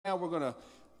Now we're going to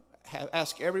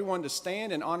ask everyone to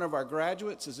stand in honor of our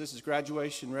graduates, as this is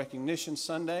Graduation Recognition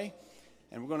Sunday,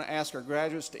 and we're going to ask our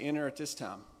graduates to enter at this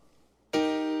time.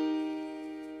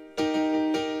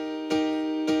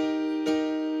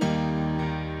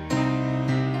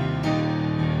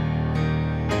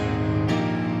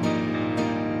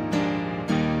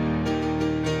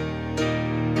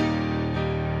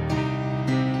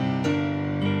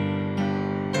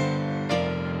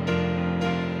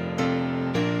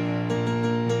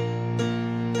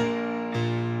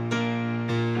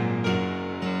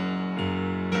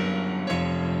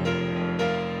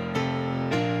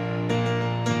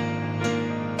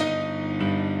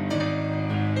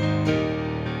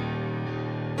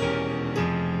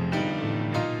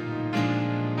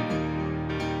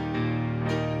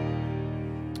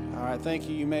 Thank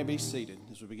you. You may be seated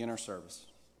as we begin our service.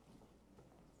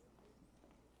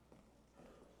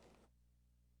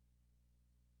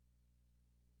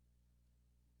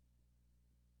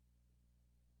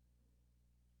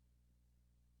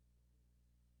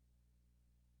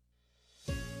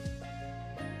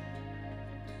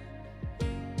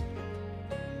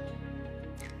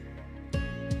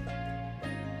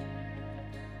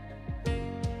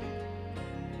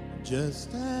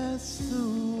 Just as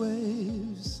the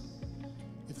waves,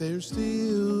 if they're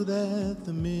stilled at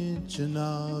the mention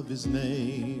of his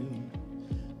name,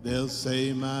 they'll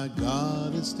say, my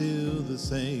God is still the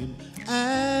same.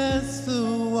 As the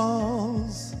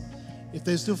walls, if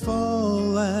they still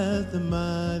fall at the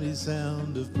mighty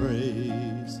sound of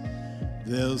praise,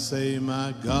 they'll say,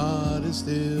 my God is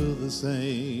still the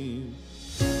same.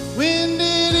 When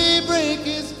did he break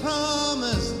his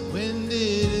promise? When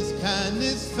did his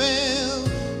kindness fail?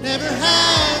 Never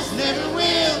has, never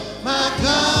will. My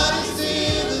God is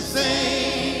still the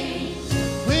same.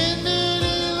 When did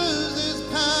he lose his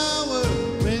power?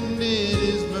 When did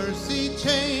his mercy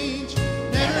change?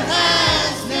 Never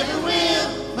has, never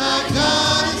will. My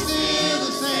God is still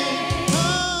the same.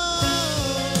 Oh,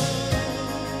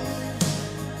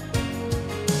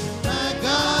 my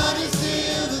God is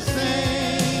still the same.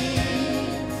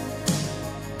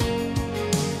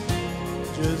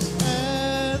 Just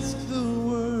ask the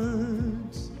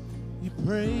words you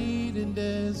prayed in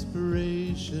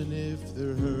desperation. If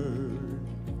they're heard,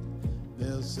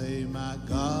 they'll say, my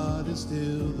God is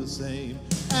still the same.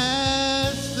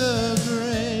 Ask the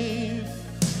grave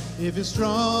if it's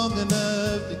strong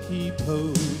enough to keep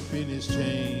hope in his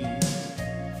chains.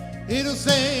 It'll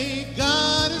say,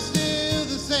 God is still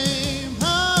the same.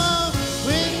 Oh,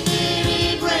 when did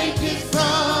he break his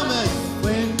promise?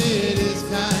 When did his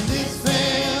kindness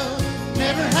fail?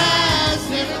 Never has,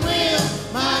 never will.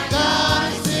 My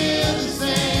God is still the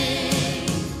same.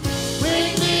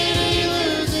 When did he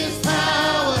lose his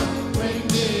power? When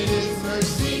did his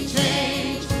mercy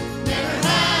change? Never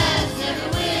has, never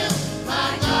will.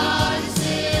 My God is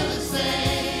still the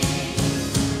same.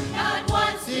 Not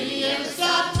once did he ever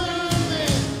stop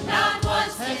moving. Not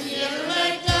once has he ever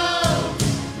let go.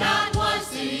 Not once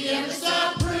did he ever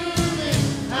stop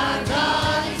proving our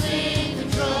God is in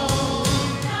control.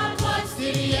 Not once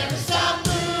did he ever stop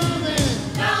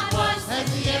moving. Not once has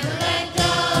he ever let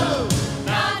go.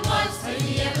 Not once has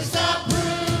he ever stopped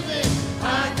proving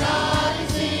our God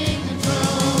is in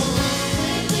control.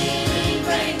 When did he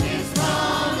break his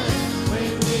promise?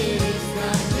 When did his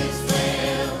kindness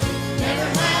fail? Never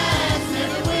has,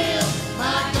 never will.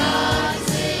 My God is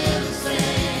still the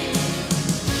same.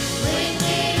 When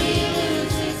did he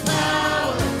lose his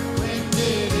power? When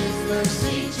did his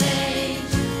mercy change?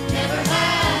 Never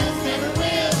has, never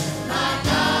will. My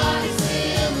God is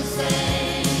still the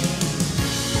same.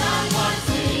 Not once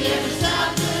did he ever stop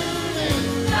moving.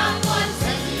 Not once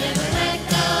has he ever let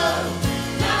go.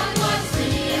 Not once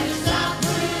did he ever stop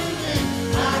proving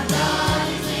our God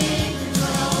is in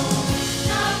control.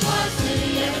 Not once did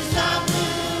he ever stop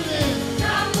moving.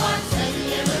 Not once has he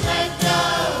ever let go.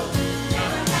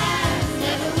 Never has,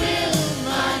 never will.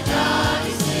 My God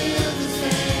is still the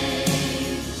same.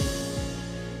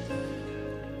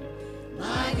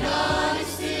 My God is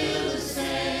still the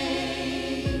same.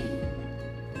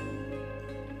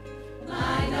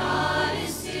 My God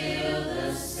is still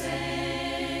the same.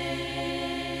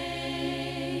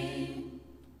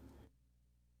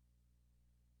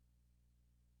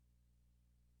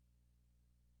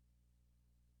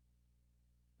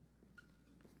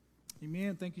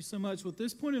 Amen. Thank you so much. Well, at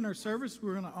this point in our service,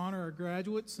 we're going to honor our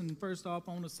graduates. And first off,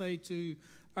 I want to say to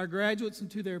our graduates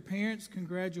and to their parents,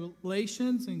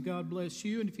 congratulations and God bless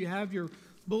you. And if you have your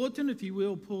bulletin, if you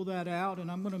will, pull that out.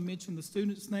 And I'm going to mention the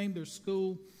student's name, their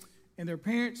school, and their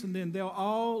parents. And then they'll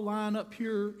all line up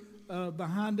here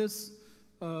behind us,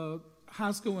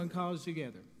 high school and college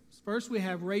together. First, we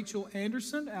have Rachel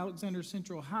Anderson, Alexander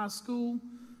Central High School.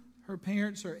 Her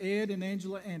parents are Ed and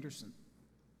Angela Anderson.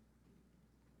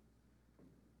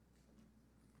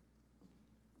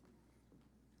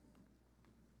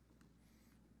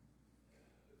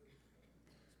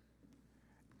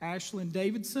 Ashlyn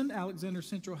Davidson, Alexander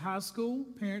Central High School.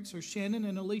 Parents are Shannon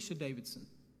and Alicia Davidson.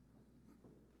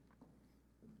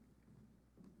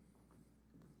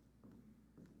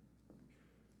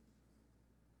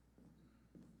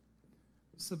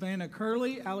 Savannah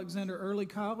Curley, Alexander Early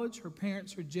College. Her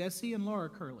parents are Jesse and Laura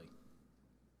Curley.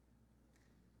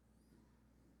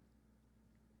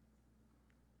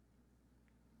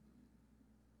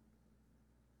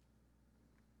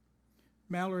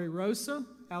 Mallory Rosa,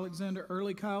 Alexander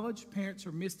Early College. Parents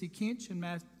are Misty Kinch and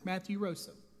Matthew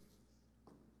Rosa.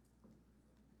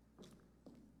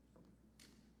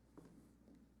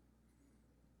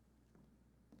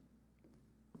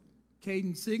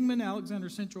 Caden Sigmund, Alexander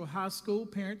Central High School.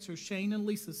 Parents are Shane and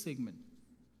Lisa Sigmund.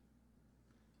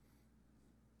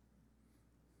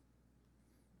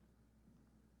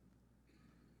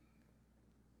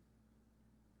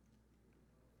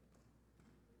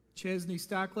 Chesney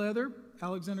Stockleather,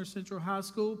 Alexander Central High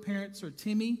School. Parents are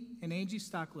Timmy and Angie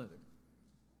Stockleather.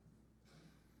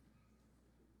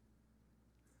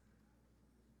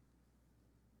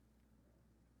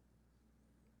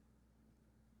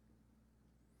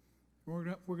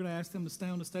 We're going to ask them to stay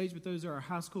on the stage, but those are our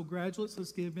high school graduates.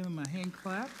 Let's give them a hand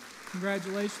clap.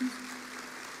 Congratulations.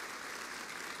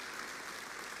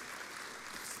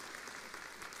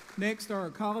 Next are our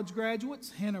college graduates.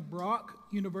 Hannah Brock,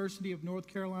 University of North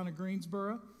Carolina,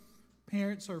 Greensboro.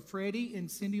 Parents are Freddie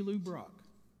and Cindy Lou Brock.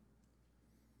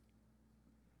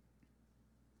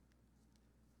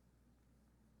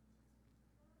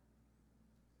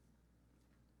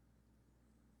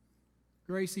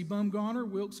 Gracie Bumgarner,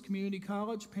 Wilkes Community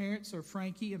College. Parents are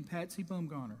Frankie and Patsy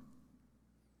Bumgarner.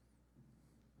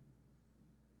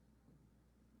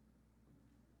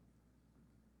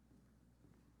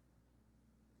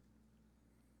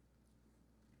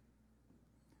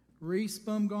 Reese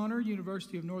Bumgarner,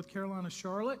 University of North Carolina,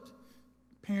 Charlotte.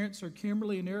 Parents are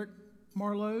Kimberly and Eric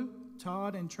Marlowe,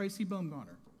 Todd and Tracy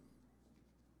Bumgarner.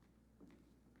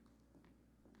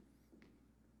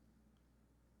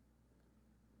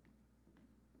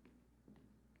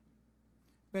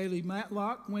 Bailey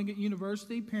Matlock, Wingate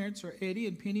University. Parents are Eddie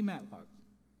and Penny Matlock.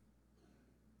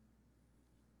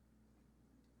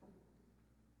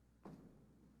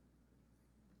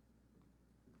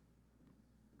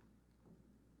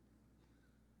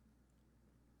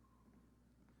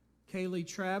 Kaylee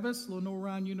Travis, Lenore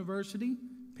Ryan University.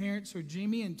 Parents are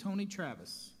Jimmy and Tony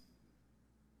Travis.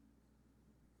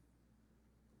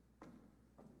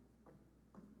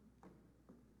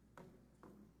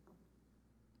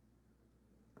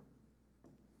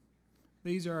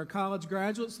 These are our college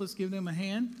graduates. Let's give them a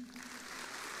hand.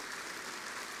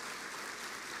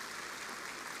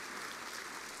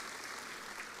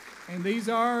 And these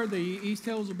are the East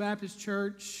Hillsville Baptist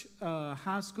Church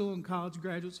high school and college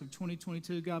graduates of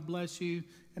 2022. God bless you,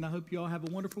 and I hope you all have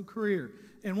a wonderful career.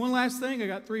 And one last thing, I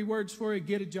got 3 words for you.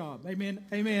 Get a job. Amen.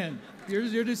 Amen.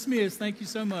 You're dismissed. Thank you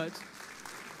so much.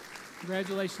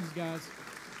 Congratulations, guys.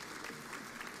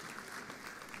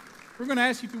 We're going to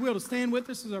ask you, if you will, to stand with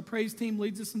us as our praise team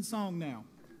leads us in song now.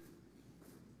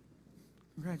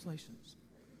 Congratulations.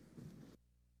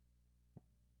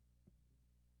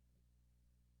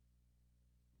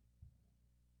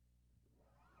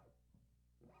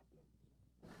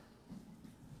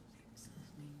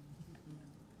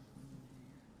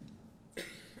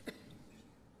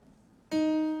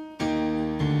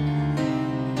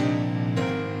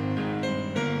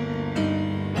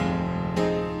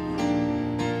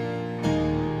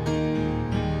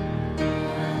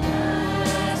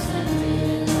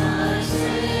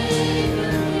 Savior.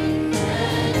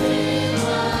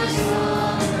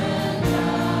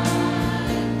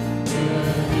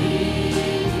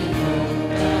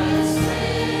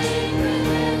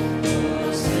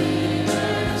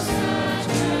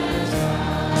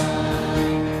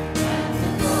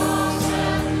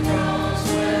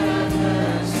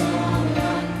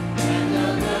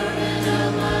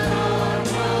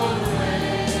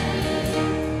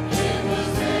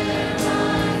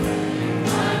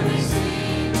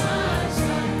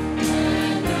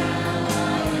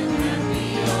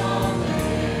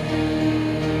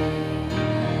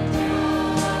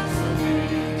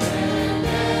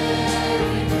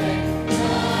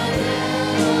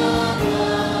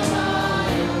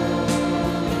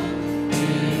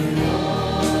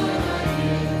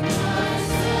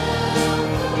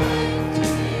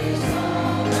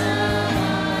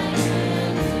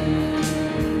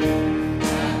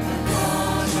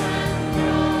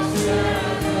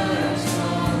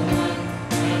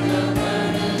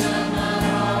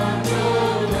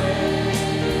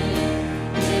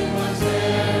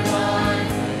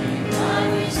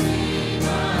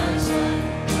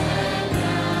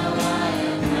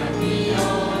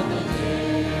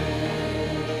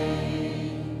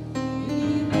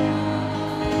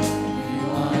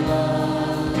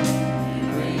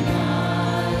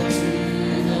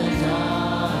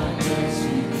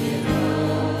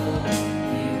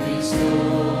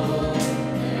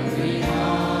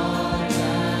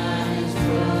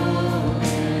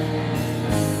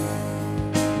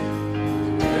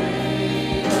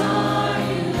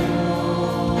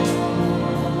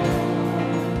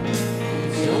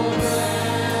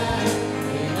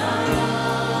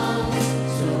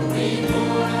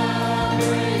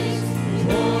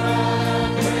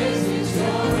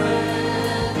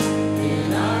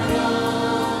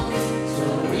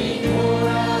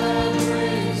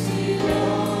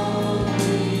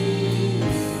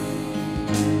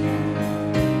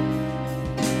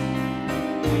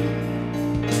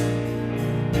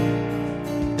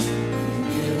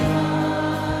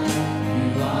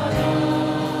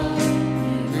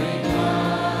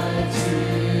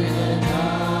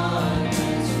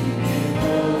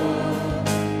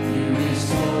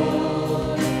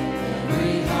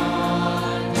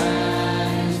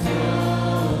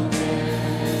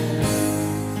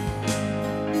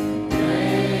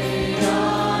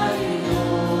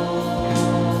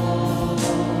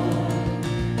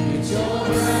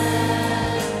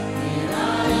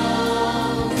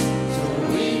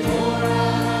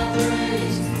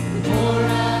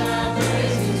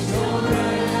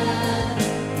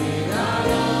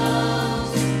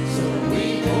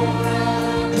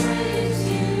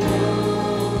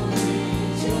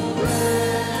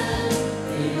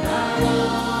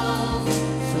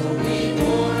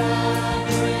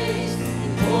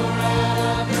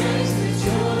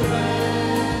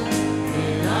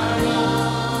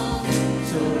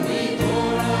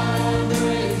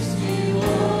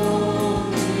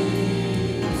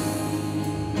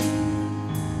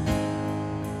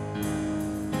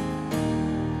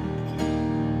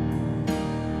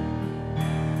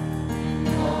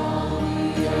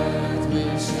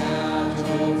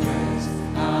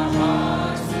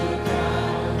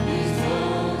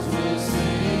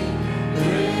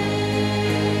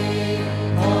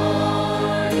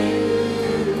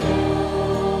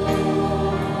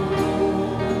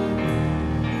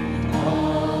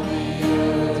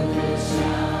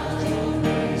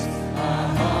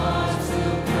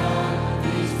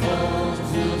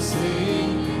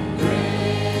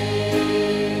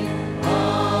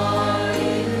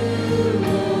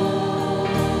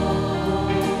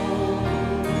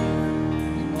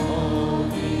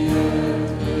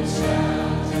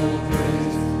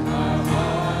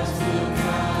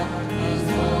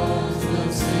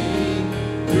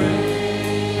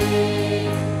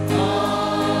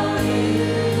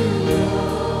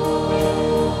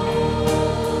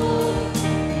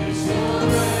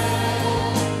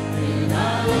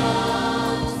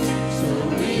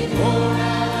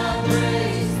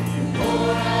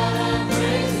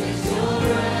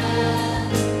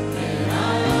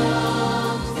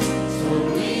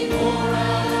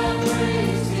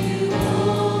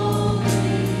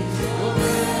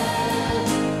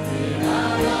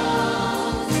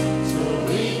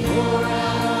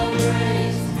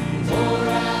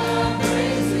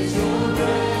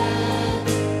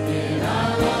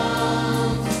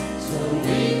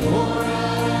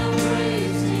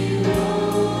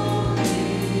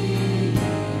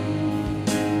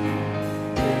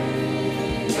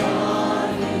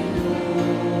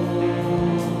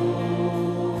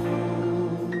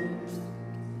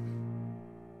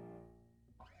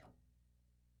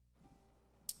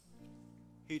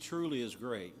 He truly is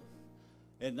great.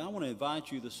 And I want to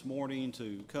invite you this morning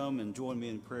to come and join me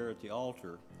in prayer at the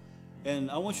altar.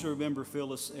 And I want you to remember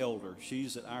Phyllis Elder.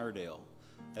 She's at Iredale.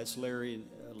 That's Larry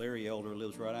Elder,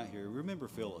 lives right out here. Remember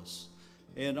Phyllis.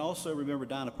 And also remember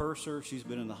Dinah Purser. She's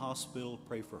been in the hospital.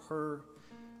 Pray for her.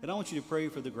 And I want you to pray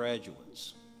for the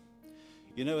graduates.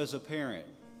 You know, as a parent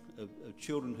of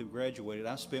children who graduated,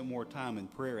 I spent more time in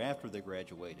prayer after they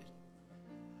graduated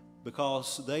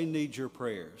because they need your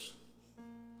prayers.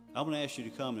 I'm going to ask you to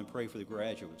come and pray for the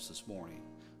graduates this morning.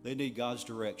 They need God's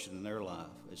direction in their life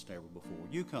as never before.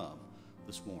 You come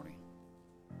this morning.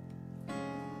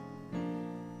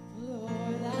 Lord,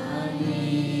 I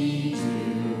need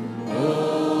you.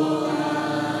 Oh,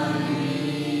 I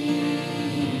need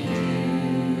you.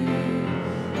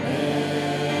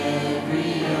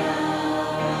 Every hour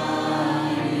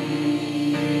I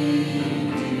need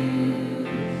you.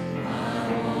 I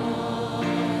want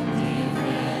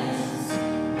defense,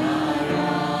 my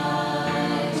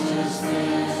righteousness.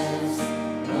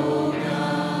 Oh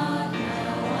God,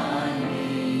 how I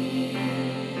need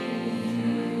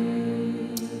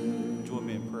you. Join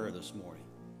me in prayer this morning.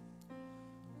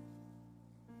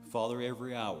 Father,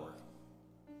 every hour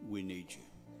we need you.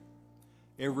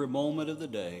 Every moment of the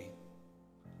day,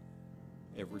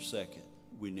 every second,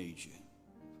 we need you.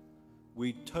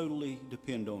 We totally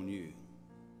depend on you.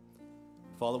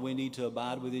 Father, we need to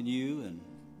abide within you, and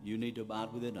you need to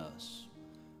abide within us.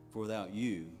 For without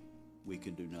you, we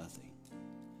can do nothing.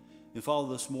 And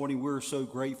Father, this morning we're so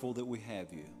grateful that we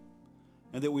have you,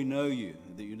 and that we know you,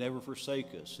 and that you never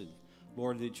forsake us, and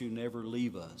Lord, that you never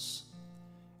leave us.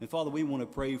 And Father, we want to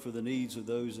pray for the needs of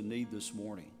those in need this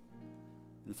morning.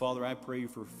 And Father, I pray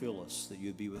for Phyllis, that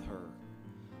you'd be with her.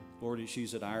 Lord, as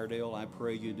she's at Iredale, I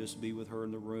pray you'd just be with her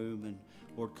in the room, and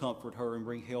Lord, comfort her and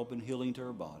bring help and healing to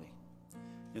her body.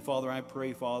 And Father, I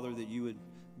pray, Father, that you would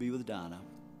be with Dinah.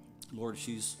 Lord,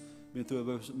 she's been through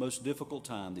a most difficult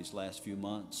time these last few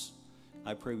months.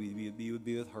 I pray you would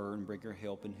be with her and bring her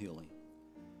help and healing.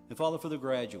 And Father, for the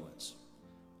graduates,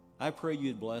 I pray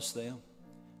you'd bless them.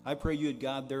 I pray you'd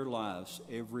guide their lives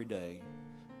every day.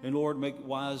 And Lord, make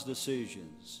wise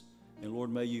decisions. And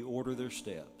Lord, may you order their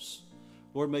steps.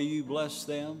 Lord, may you bless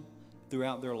them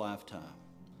throughout their lifetime.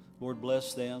 Lord,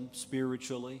 bless them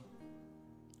spiritually,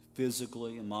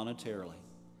 physically, and monetarily.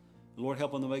 Lord,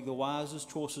 help them to make the wisest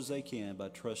choices they can by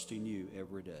trusting you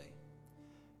every day.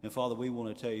 And Father, we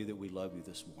want to tell you that we love you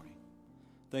this morning.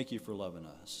 Thank you for loving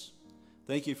us.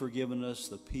 Thank you for giving us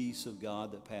the peace of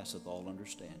God that passeth all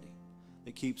understanding,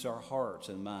 that keeps our hearts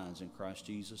and minds in Christ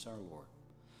Jesus our Lord.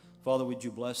 Father, would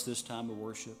you bless this time of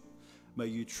worship? May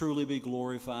you truly be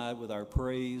glorified with our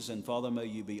praise, and Father, may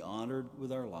you be honored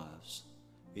with our lives.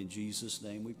 In Jesus'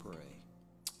 name we pray.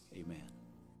 Amen.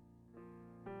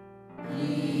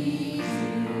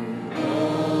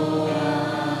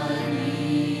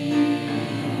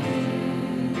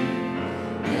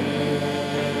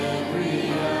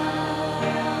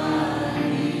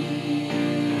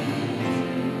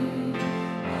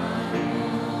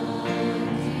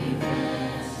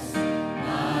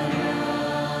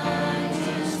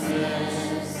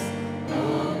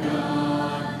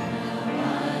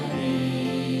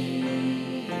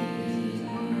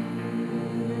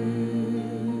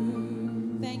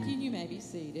 Thank you. You may be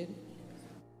seated.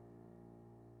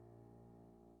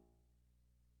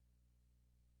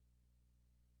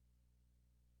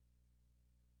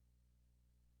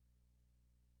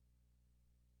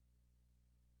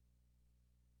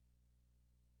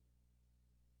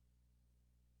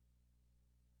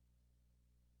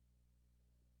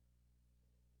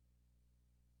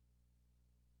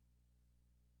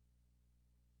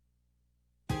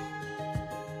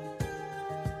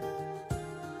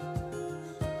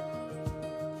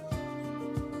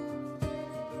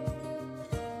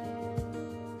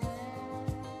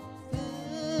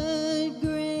 Third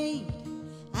grade,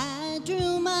 I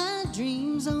drew my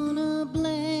dreams on a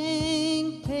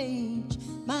blank page.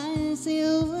 My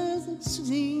silver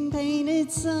screen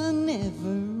painted sun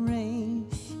never rain,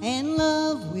 and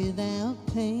love without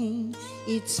pain.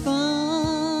 It's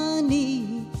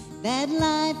funny that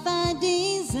life I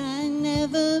designed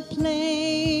never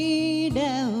played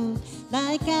out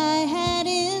like I had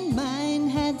in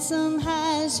mind. Had some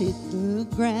highs hit the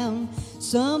ground,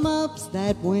 some ups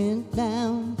that went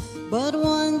down, but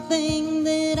one thing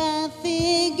that I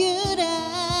figured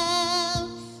out: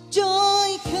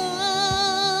 joy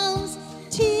comes,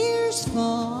 tears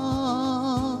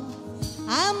fall.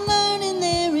 I'm learning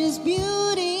there is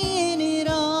beauty in it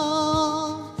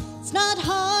all. It's not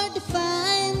hard to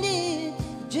find it,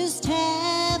 just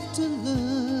have to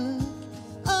look.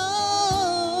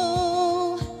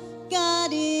 Oh,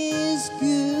 God is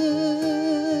good.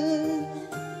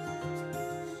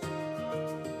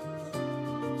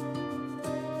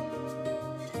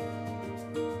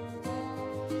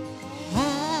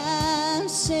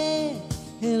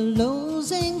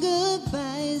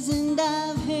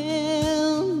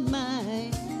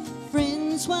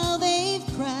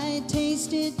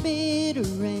 bitter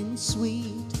and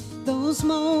sweet, those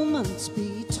moments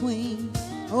between.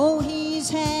 Oh, he's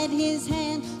had his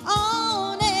hand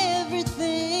on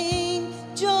everything.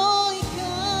 Joy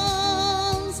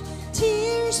comes,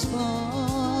 tears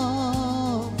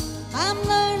fall. I'm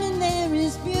learning there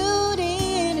is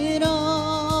beauty in it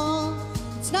all.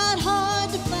 It's not hard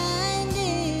to find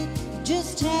it, you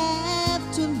just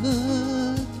have to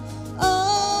look.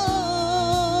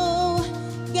 Oh,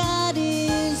 God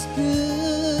is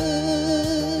good.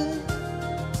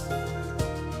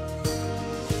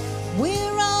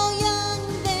 We're all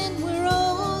young, then we're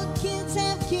old. Kids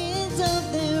have kids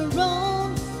of their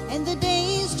own, and the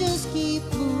days just keep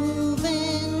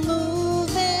moving,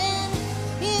 moving.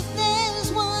 If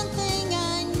there's one thing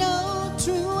I know,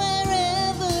 true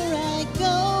wherever I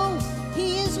go,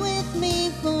 he is with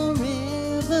me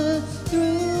forever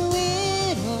through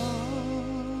it all.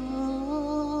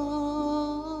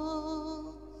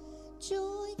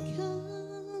 Joy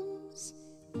comes,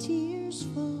 tears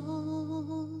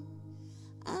fall.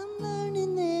 I'm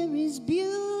learning there is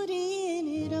beauty in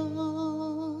it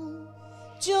all.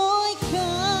 Joy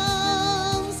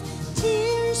comes,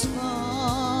 tears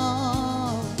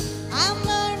fall. I'm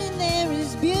learning there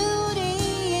is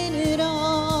beauty in it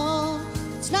all.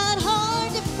 It's not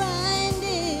hard to find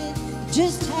it, you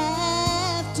just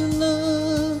have to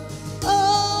look.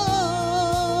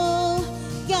 Oh,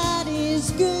 God is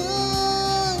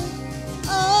good.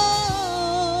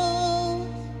 Oh,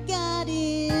 God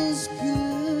is good.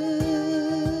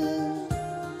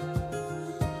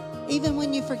 Even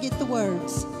when you forget the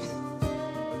words.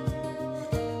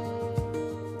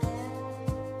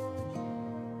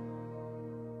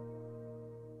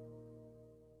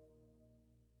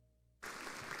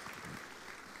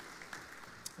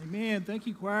 Amen. Thank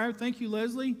you, choir. Thank you,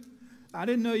 Leslie. I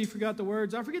didn't know you forgot the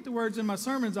words. I forget the words in my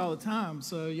sermons all the time,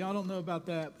 so y'all don't know about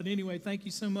that. But anyway, thank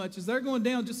you so much. As they're going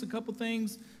down, just a couple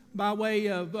things by way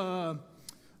of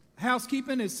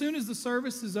housekeeping. As soon as the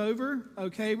service is over,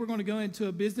 okay, we're going to go into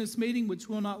a business meeting, which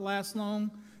will not last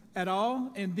long at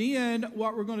all. And then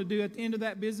what we're going to do at the end of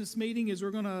that business meeting is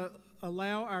we're going to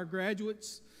allow our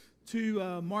graduates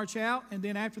to march out, and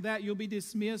then after that you'll be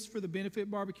dismissed for the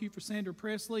benefit barbecue for Sandra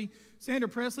Presley. Sandra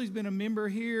Presley's been a member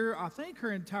here, I think,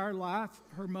 her entire life.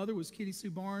 Her mother was Kitty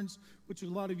Sue Barnes, which a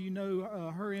lot of you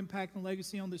know her impact and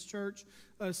legacy on this church.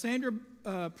 Sandra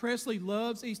Presley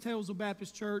loves East Tazewell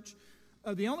Baptist Church.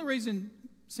 The only reason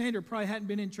Sandra probably hadn't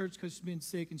been in church because she's been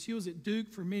sick, and she was at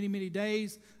Duke for many, many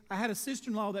days. I had a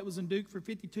sister-in-law that was in Duke for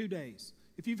 52 days.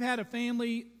 If you've had a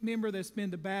family member that's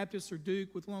been to Baptist or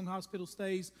Duke with long hospital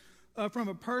stays, from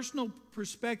a personal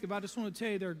perspective, I just want to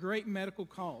tell you they're a great medical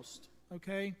cost,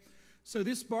 okay? So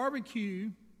this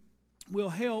barbecue will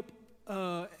help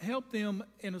them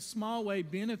in a small way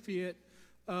benefit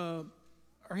or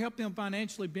help them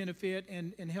financially benefit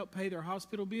and help pay their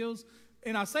hospital bills.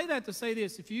 And I say that to say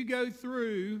this: if you go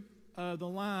through the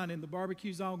line and the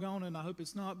barbecue's all gone, and I hope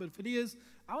it's not, but if it is,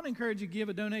 I would encourage you to give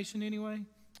a donation anyway,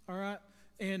 all right?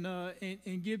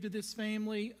 And give to this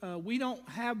family. We don't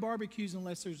have barbecues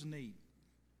unless there's a need.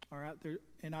 All right,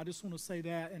 and I just want to say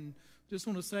that, and just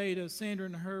want to say to Sandra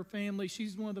and her family,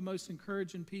 she's one of the most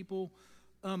encouraging people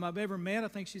I've ever met. I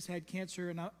think she's had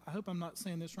cancer, and I hope I'm not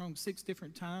saying this wrong, 6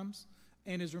 different times,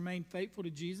 and has remained faithful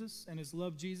to Jesus, and has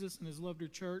loved Jesus, and has loved her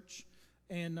church.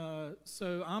 And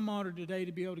so I'm honored today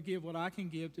to be able to give what I can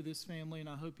give to this family, and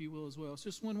I hope you will as well. It's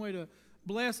just one way to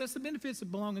bless. That's the benefits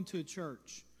of belonging to a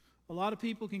church. A lot of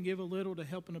people can give a little to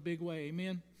help in a big way.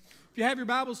 Amen. If you have your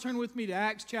Bibles, turn with me to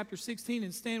Acts chapter 16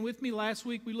 and stand with me. Last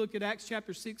week we looked at Acts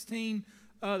chapter 16,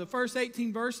 the first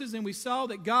 18 verses, and we saw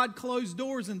that God closed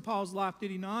doors in Paul's life,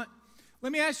 did he not?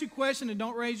 Let me ask you a question, and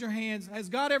don't raise your hands. Has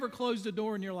God ever closed a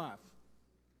door in your life?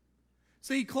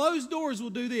 See, closed doors will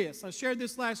do this. I shared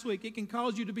this last week. It can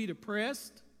cause you to be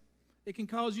depressed. It can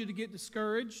cause you to get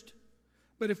discouraged.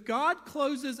 But if God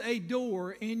closes a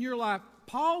door in your life,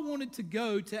 Paul wanted to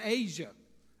go to Asia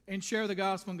and share the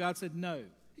gospel, and God said no.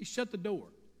 He shut the door.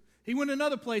 He went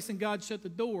another place, and God shut the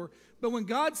door. But when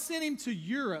God sent him to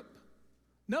Europe,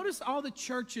 notice all the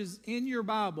churches in your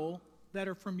Bible that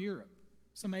are from Europe.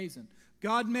 It's amazing.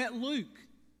 God met Luke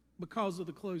because of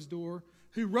the closed door,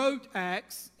 who wrote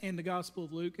Acts and the Gospel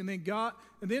of Luke, and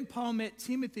then Paul met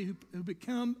Timothy, who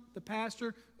became the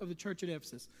pastor of the church at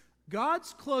Ephesus.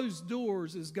 God's closed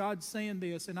doors is God saying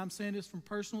this, and I'm saying this from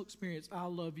personal experience: I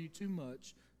love you too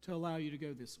much to allow you to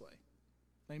go this way.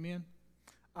 Amen?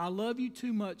 I love you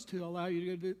too much to allow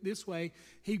you to go this way.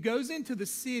 He goes into the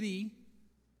city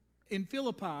in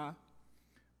Philippi.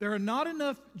 There are not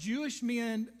enough Jewish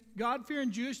men,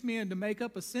 God-fearing Jewish men, to make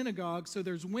up a synagogue, so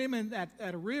there's women at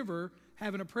a river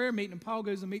having a prayer meeting, and Paul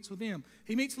goes and meets with them.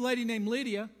 He meets a lady named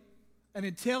Lydia, an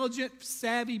intelligent,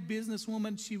 savvy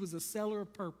businesswoman. She was a seller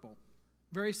of purple,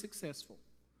 very successful.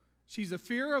 She's a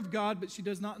fearer of God, but she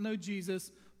does not know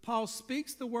Jesus. Paul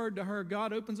speaks the word to her.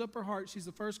 God opens up her heart. She's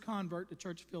the first convert to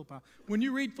Church of Philippi. When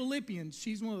you read Philippians,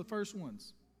 she's one of the first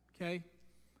ones, okay?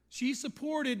 She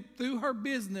supported, through her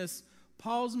business,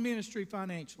 Paul's ministry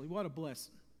financially. What a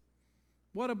blessing.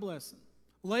 What a blessing.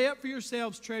 Lay up for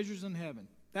yourselves treasures in heaven.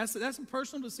 That's a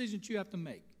personal decision that you have to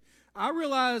make. I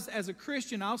realize as a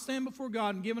Christian, I'll stand before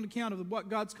God and give an account of what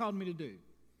God's called me to do.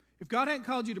 If God hadn't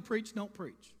called you to preach, don't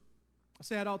preach. I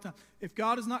say that all the time. If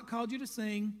God has not called you to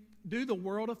sing, do the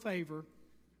world a favor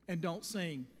and don't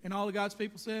sing. And all the God's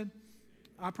people said,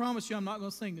 I promise you I'm not going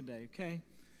to sing today, okay?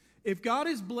 If God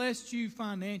has blessed you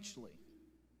financially,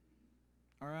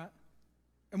 all right?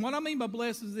 And what I mean by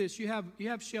blessed is this. You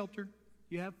have shelter,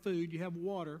 you have food, you have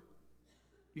water,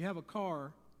 you have a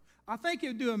car. I think it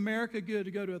would do America good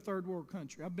to go to a third world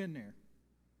country. I've been there.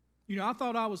 You know, I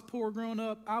thought I was poor growing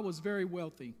up. I was very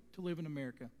wealthy to live in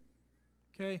America.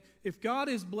 Okay? If God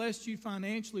has blessed you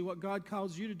financially, what God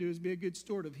calls you to do is be a good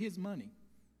steward of His money.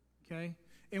 Okay?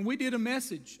 And we did a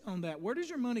message on that. Where does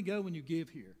your money go when you give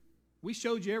here? We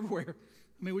showed you everywhere.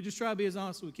 I mean, we just try to be as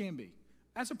honest as we can be.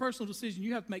 That's a personal decision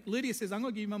you have to make. Lydia says, I'm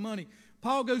going to give you my money.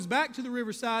 Paul goes back to the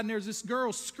riverside, and there's this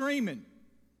girl screaming.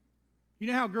 You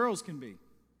know how girls can be.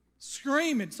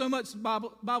 Screaming. So much the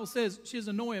Bible says she's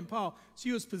annoying Paul.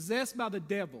 She was possessed by the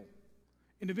devil.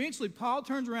 And eventually Paul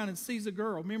turns around and sees a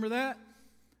girl. Remember that?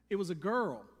 It was a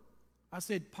girl. I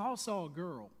said, Paul saw a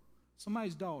girl.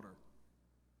 Somebody's daughter.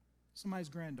 Somebody's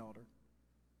granddaughter.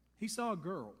 He saw a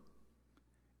girl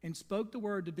and spoke the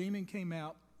word. The demon came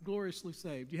out, gloriously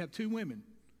saved. You have two women.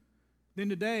 Then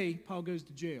today, Paul goes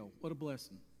to jail. What a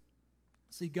blessing.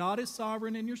 See, God is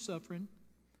sovereign in your suffering.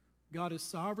 God is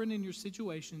sovereign in your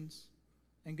situations.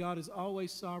 And God is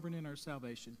always sovereign in our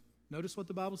salvation. Notice what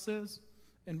the Bible says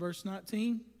in verse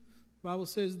 19. The Bible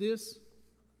says this.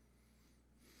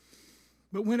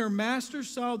 But when her masters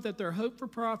saw that their hope for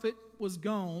profit was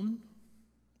gone,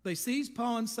 they seized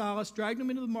Paul and Silas, dragged them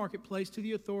into the marketplace to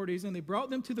the authorities, and they brought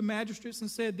them to the magistrates and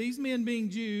said, These men, being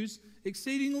Jews,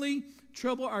 exceedingly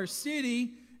trouble our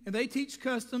city, and they teach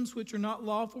customs which are not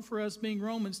lawful for us, being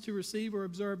Romans, to receive or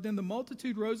observe. Then the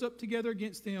multitude rose up together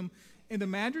against them, and the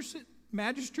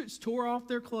magistrates tore off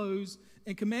their clothes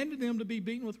and commanded them to be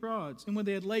beaten with rods. And when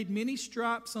they had laid many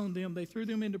stripes on them, they threw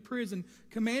them into prison,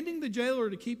 commanding the jailer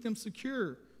to keep them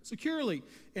securely.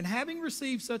 And having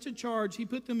received such a charge, he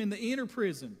put them in the inner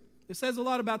prison. It says a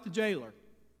lot about the jailer.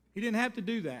 He didn't have to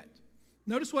do that.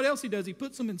 Notice what else he does. He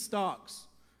puts them in stocks.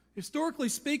 Historically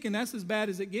speaking, that's as bad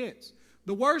as it gets.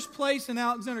 The worst place in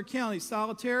Alexander County,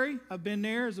 solitary. I've been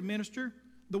there as a minister.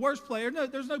 The worst place,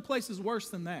 there's no places worse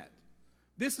than that.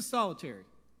 This is solitary,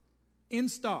 in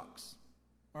stocks.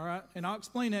 All right, and I'll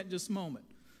explain that in just a moment.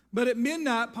 But at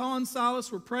midnight, Paul and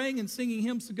Silas were praying and singing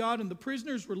hymns to God, and the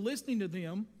prisoners were listening to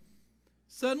them.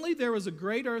 Suddenly there was a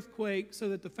great earthquake, so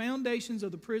that the foundations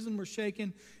of the prison were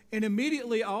shaken, and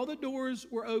immediately all the doors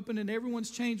were opened and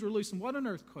everyone's chains were loosened. What an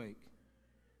earthquake.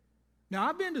 Now,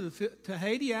 I've been to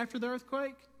Haiti after the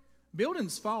earthquake.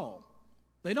 Buildings fall.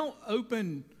 They don't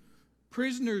open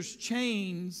prisoners'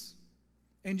 chains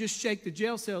and just shake the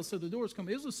jail cells so the doors come.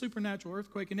 It was a supernatural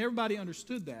earthquake, and everybody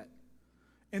understood that.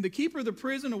 And the keeper of the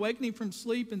prison, awakening from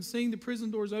sleep and seeing the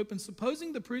prison doors open,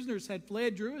 supposing the prisoners had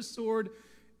fled, drew his sword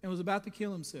and was about to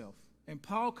kill himself. And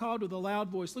Paul called with a loud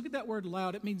voice. Look at that word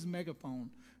loud. It means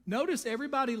megaphone. Notice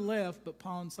everybody left but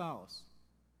Paul and Silas.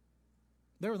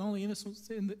 They were the only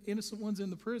innocent ones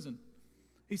in the prison.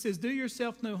 He says, do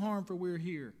yourself no harm, for we're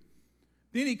here.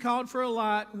 Then he called for a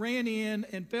light, ran in,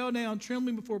 and fell down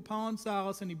trembling before Paul and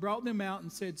Silas, and he brought them out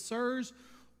and said, Sirs,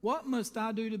 what must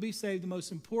I do to be saved? The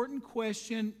most important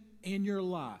question in your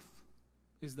life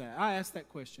is that. I asked that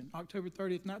question, October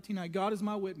 30th, 1990. God is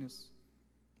my witness.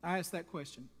 I asked that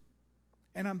question.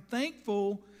 And I'm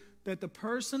thankful that the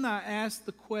person I asked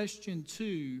the question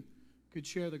to could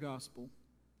share the gospel.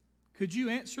 Could you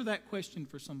answer that question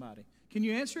for somebody? Can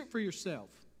you answer it for yourself?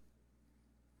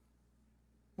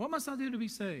 What must I do to be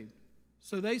saved?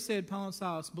 So they said, Paul and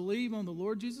Silas, believe on the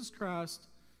Lord Jesus Christ,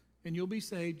 and you'll be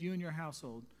saved, you and your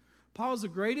household. Paul's the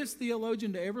greatest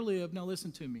theologian to ever live. Now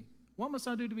listen to me. What must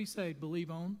I do to be saved? Believe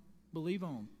on. Believe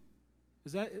on.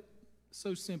 Is that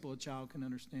so simple a child can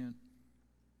understand?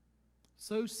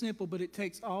 So simple, but it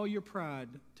takes all your pride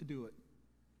to do it.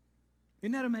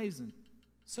 Isn't that amazing?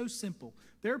 So simple.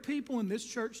 There are people in this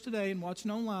church today and watching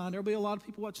online. There'll be a lot of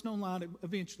people watching online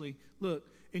eventually. Look,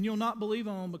 and you'll not believe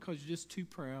on because you're just too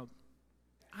proud.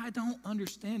 I don't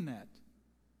understand that.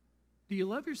 Do you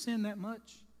love your sin that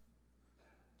much?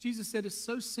 Jesus said it's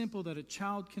so simple that a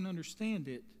child can understand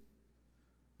it,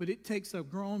 but it takes a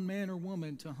grown man or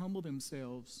woman to humble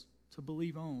themselves to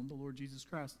believe on the Lord Jesus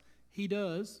Christ. He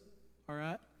does, all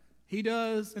right? He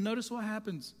does. And notice what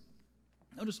happens.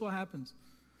 Notice what happens.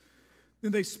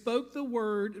 Then they spoke the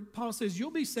word. Paul says, you'll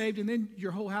be saved, and then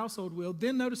your whole household will.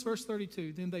 Then notice verse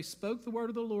 32. Then they spoke the word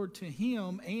of the Lord to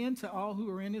him and to all who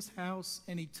were in his house,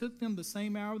 and he took them the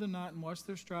same hour of the night and washed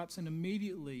their stripes, and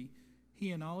immediately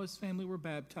he and all his family were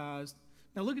baptized.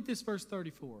 Now look at this verse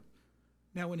 34.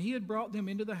 Now when he had brought them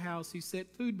into the house, he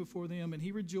set food before them, and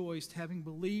he rejoiced, having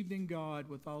believed in God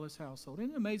with all his household.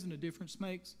 Isn't it amazing the difference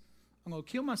makes? I'm going to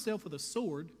kill myself with a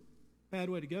sword. Bad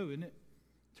way to go, isn't it?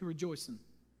 To rejoicing.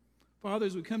 Father,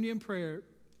 as we come to you in prayer,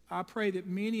 I pray that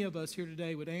many of us here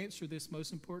today would answer this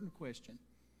most important question.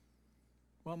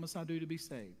 What must I do to be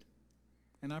saved?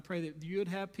 And I pray that you would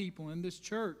have people in this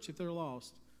church, if they're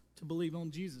lost, to believe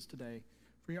on Jesus today.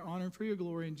 For your honor and for your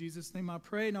glory. In Jesus' name I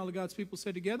pray. And all of God's people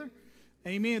say together,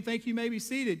 amen. Thank you. You may be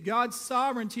seated. God's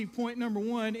sovereignty, point number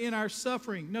one, in our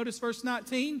suffering. Notice verse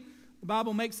 19. The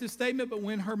Bible makes this statement, but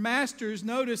when her masters,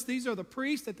 notice these are the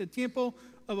priests at the temple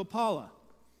of Apollo.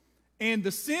 And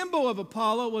the symbol of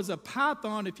Apollo was a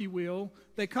python, if you will.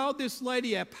 They called this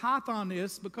lady a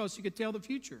pythoness because she could tell the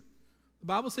future. The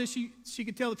Bible says she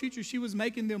could tell the future. She was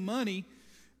making them money.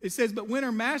 It says, but when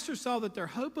her master saw that their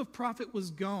hope of profit was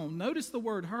gone, notice the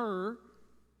word her,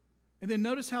 and then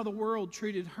notice how the world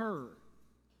treated her.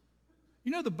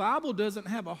 You know, the Bible doesn't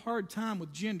have a hard time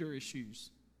with gender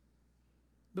issues.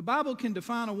 The Bible can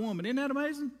define a woman. Isn't that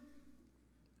amazing?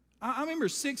 I remember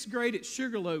 6th grade at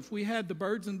Sugarloaf, we had the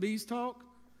birds and bees talk.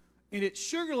 And at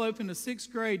Sugarloaf in the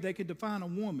 6th grade, they could define a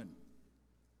woman.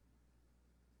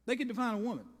 They could define a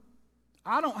woman.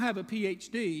 I don't have a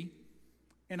PhD,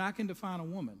 and I can define a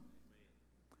woman.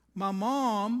 My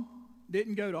mom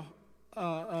didn't go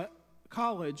to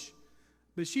college,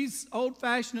 but she's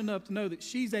old-fashioned enough to know that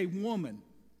she's a woman,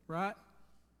 right?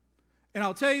 And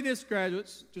I'll tell you this,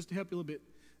 graduates, just to help you a little bit.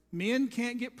 Men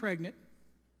can't get pregnant.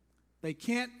 They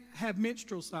can't have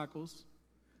menstrual cycles.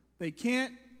 They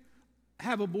can't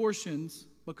have abortions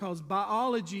because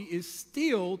biology is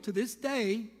still, to this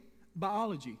day,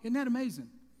 biology. Isn't that amazing?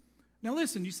 Now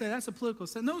listen, you say that's a political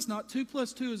statement. No, it's not. 2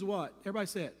 plus 2 is what? Everybody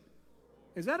say it.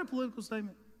 Is that a political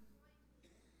statement?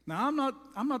 Now,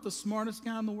 I'm not the smartest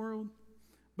guy in the world,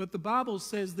 but the Bible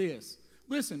says this.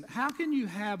 Listen, how can you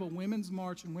have a women's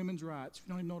march and women's rights if you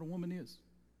don't even know what a woman is?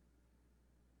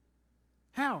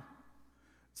 How?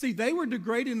 See, they were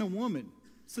degrading a woman.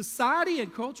 Society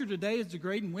and culture today is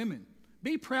degrading women.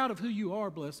 Be proud of who you are,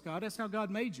 bless God. That's how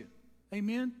God made you.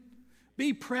 Amen?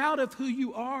 Be proud of who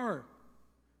you are.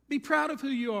 Be proud of who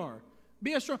you are.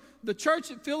 Be a strong. The church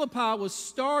at Philippi was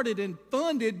started and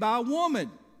funded by a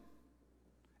woman.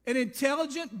 An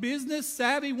intelligent,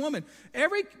 business-savvy woman.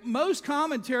 Most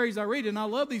commentaries I read, and I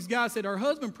love these guys, said her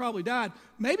husband probably died.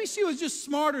 Maybe she was just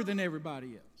smarter than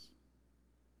everybody else.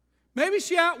 Maybe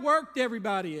she outworked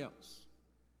everybody else.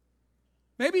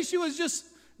 Maybe she was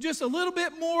just a little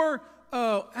bit more,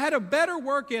 had a better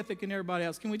work ethic than everybody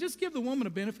else. Can we just give the woman a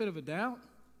benefit of a doubt?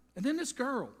 And then this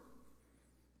girl.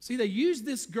 See, they used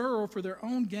this girl for their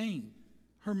own gain.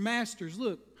 Her masters,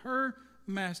 look, her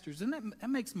masters. And that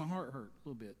makes my heart hurt a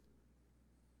little bit.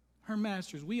 Her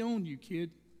masters, we own you,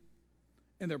 kid.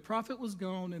 And their profit was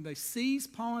gone, and they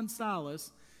seized Paul and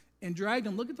Silas and dragged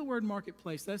them. Look at the word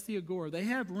marketplace. That's the agora. They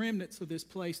have remnants of this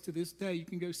place to this day. You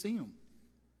can go see them.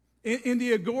 In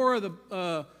the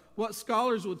agora, what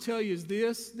scholars will tell you is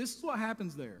this. This is what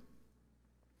happens there.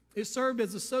 It served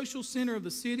as a social center of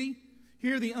the city.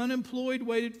 Here the unemployed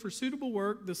waited for suitable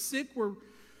work. The sick were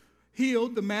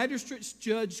healed. The magistrates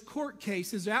judged court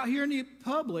cases. Out here in the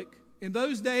public, in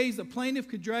those days, a plaintiff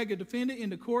could drag a defendant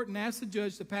into court and ask the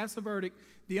judge to pass a verdict.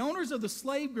 The owners of the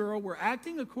slave girl were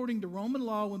acting according to Roman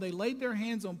law when they laid their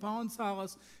hands on Paul and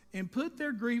Silas and put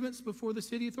their grievance before the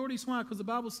city authorities. Why? Because the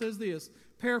Bible says this,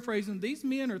 paraphrasing, these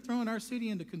men are throwing our city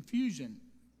into confusion.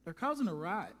 They're causing a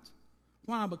riot.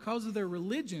 Why? Because of their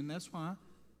religion. That's why.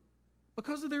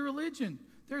 Because of their religion.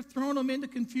 They're throwing them into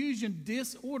confusion,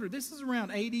 disorder. This is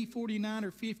around AD 49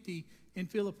 or 50 in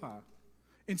Philippi.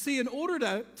 And see, in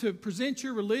order to present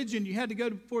your religion, you had to go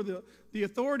before the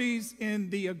authorities in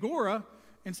the agora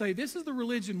and say, this is the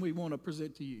religion we want to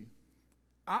present to you.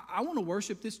 I want to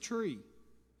worship this tree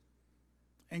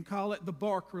and call it the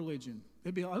bark religion.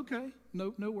 They'd be like, okay,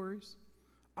 no worries.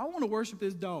 I want to worship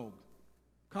this dog.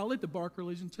 Call it the bark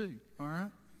religion too, all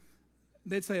right?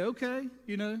 They'd say, okay,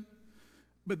 you know.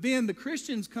 But then the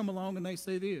Christians come along and they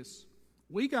say this,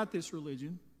 we got this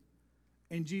religion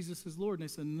and Jesus is Lord. And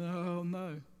they said,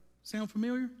 no. Sound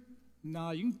familiar?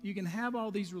 No, you can have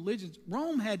all these religions.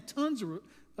 Rome had tons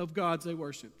of gods they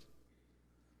worshiped.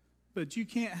 But you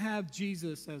can't have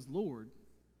Jesus as Lord.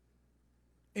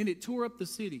 And it tore up the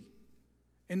city.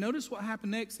 And notice what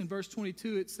happened next in verse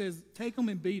 22. It says, take them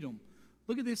and beat them.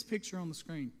 Look at this picture on the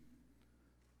screen.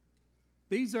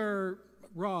 These are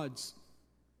rods.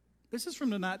 This is from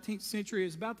the 19th century.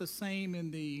 It's about the same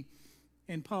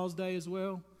in Paul's day as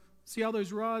well. See all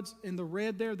those rods in the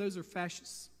red there? Those are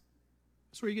fascists.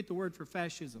 That's where you get the word for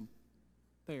fascism.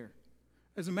 There.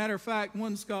 As a matter of fact,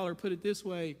 one scholar put it this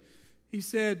way. He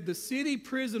said, the city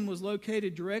prison was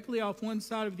located directly off one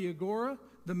side of the agora.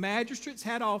 The magistrates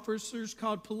had officers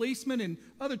called policemen, and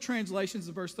other translations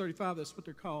of verse 35, that's what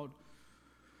they're called,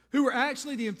 who were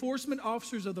actually the enforcement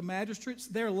officers of the magistrates.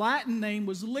 Their Latin name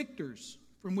was lictors,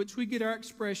 from which we get our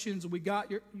expressions, we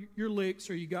got your licks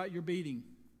or you got your beating.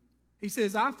 He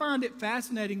says, I find it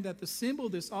fascinating that the symbol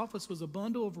of this office was a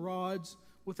bundle of rods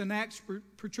with an axe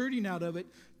protruding out of it,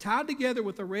 tied together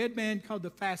with a red band called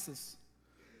the fasces.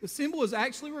 The symbol was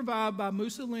actually revived by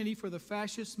Mussolini for the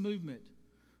fascist movement.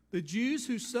 The Jews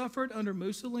who suffered under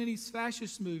Mussolini's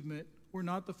fascist movement were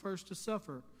not the first to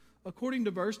suffer. According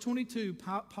to verse 22,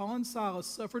 Paul and Silas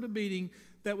suffered a beating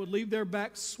that would leave their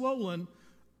backs swollen,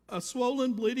 a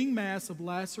swollen, bleeding mass of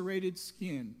lacerated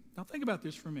skin. Now think about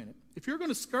this for a minute. If you're going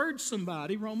to scourge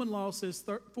somebody, Roman law says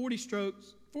 40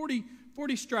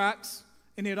 strikes,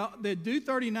 and they'd do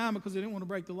 39 because they didn't want to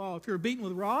break the law. If you were beaten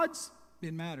with rods, it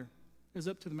didn't matter. It was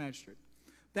up to the magistrate.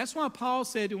 That's why Paul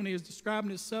said when he was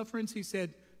describing his sufferings, he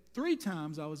said, 3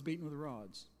 times I was beaten with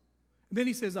rods. And then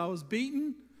he says, I was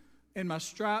beaten and my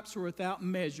stripes were without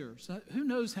measure. So who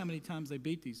knows how many times they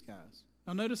beat these guys?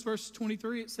 Now notice verse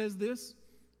 23, it says this.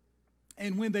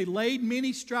 And when they laid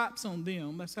many stripes on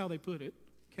them, that's how they put it,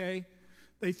 okay?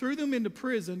 They threw them into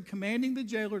prison, commanding the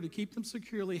jailer to keep them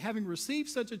securely. Having received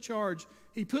such a charge,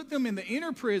 he put them in the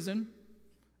inner prison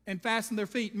and fastened their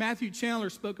feet. Matthew Chandler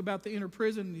spoke about the inner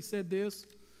prison, and he said this.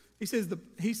 He says,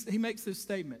 he makes this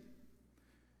statement.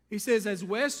 He says, as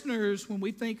Westerners, when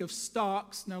we think of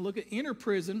stocks, now look at inner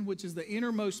prison, which is the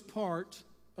innermost part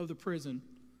of the prison.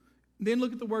 Then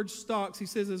look at the word stocks. He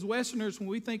says, as Westerners, when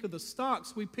we think of the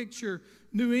stocks, we picture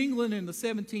New England in the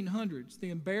 1700s,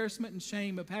 the embarrassment and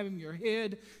shame of having your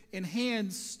head and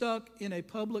hands stuck in a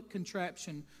public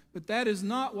contraption. But that is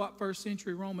not what first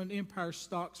century Roman Empire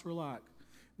stocks were like.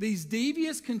 These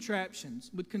devious contraptions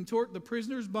would contort the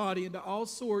prisoner's body into all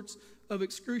sorts of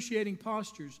excruciating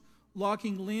postures,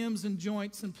 locking limbs and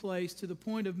joints in place to the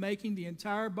point of making the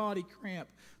entire body cramp.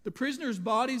 The prisoners'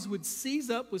 bodies would seize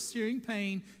up with searing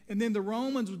pain, and then the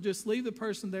Romans would just leave the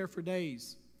person there for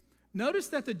days. Notice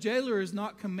that the jailer is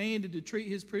not commanded to treat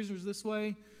his prisoners this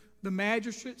way. The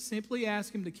magistrate simply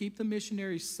asks him to keep the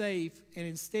missionaries safe, and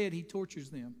instead he tortures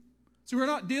them. So we're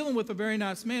not dealing with a very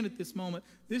nice man at this moment.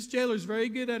 This jailer is very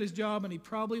good at his job, and he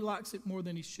probably likes it more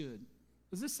than he should.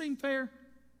 Does this seem fair?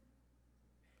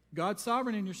 God's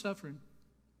sovereign in your suffering.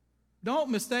 Don't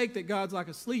mistake that God's like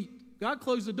asleep. God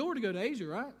closed the door to go to Asia,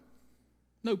 right?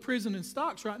 No prison and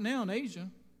stocks right now in Asia,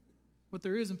 what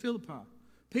there is in Philippi.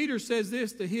 Peter says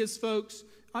this to his folks.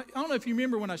 I don't know if you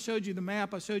remember when I showed you the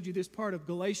map, I showed you this part of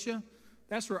Galatia.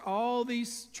 That's where all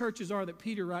these churches are that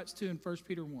Peter writes to in 1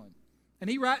 Peter 1. And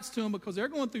he writes to them because they're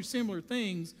going through similar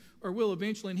things, or will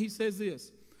eventually, and he says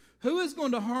this, who is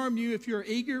going to harm you if you're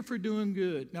eager for doing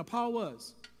good? Now, Paul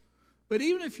was. But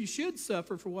even if you should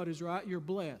suffer for what is right, you're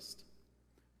blessed.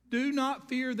 Do not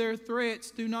fear their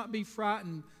threats. Do not be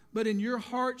frightened. But in your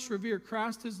hearts revere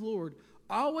Christ as Lord.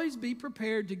 Always be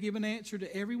prepared to give an answer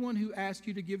to everyone who asks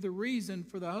you to give the reason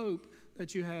for the hope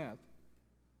that you have.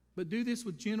 But do this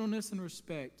with gentleness and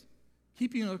respect,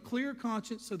 keeping a clear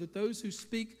conscience so that those who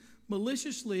speak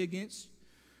maliciously against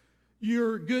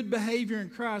your good behavior in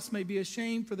Christ may be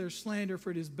ashamed for their slander,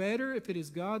 for it is better, if it is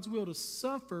God's will, to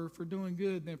suffer for doing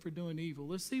good than for doing evil.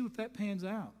 Let's see if that pans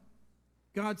out.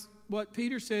 What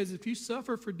Peter says, if you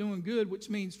suffer for doing good, which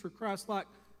means for Christ-like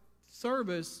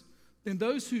service, then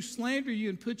those who slander you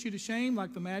and put you to shame,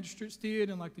 like the magistrates did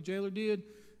and like the jailer did,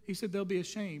 he said they'll be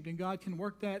ashamed, and God can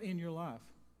work that in your life.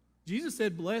 Jesus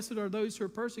said, blessed are those who are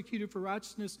persecuted for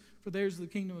righteousness, for theirs is the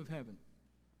kingdom of heaven.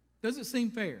 Does it seem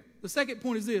fair? The second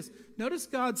point is this. Notice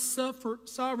God's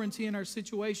sovereignty in our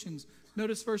situations.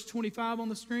 Notice verse 25 on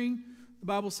the screen. The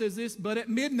Bible says this, but at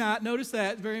midnight, notice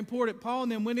that, very important, Paul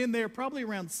and them went in there probably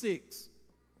around 6.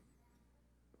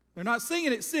 They're not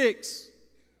singing at 6.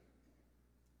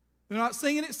 They're not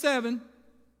singing at 7.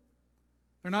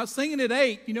 They're not singing at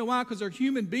 8. You know why? Because they're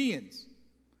human beings.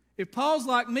 If Paul's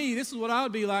like me, this is what I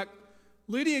would be like.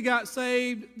 Lydia got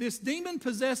saved. This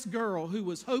demon-possessed girl who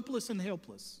was hopeless and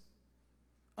helpless,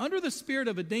 under the spirit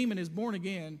of a demon, is born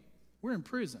again. We're in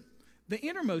prison. The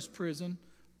innermost prison,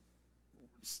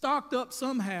 stocked up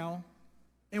somehow,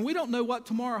 and we don't know what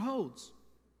tomorrow holds.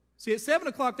 See, at 7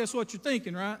 o'clock, that's what you're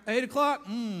thinking, right? 8 o'clock,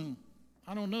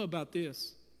 I don't know about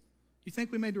this. You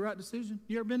think we made the right decision?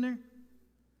 You ever been there?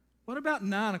 What about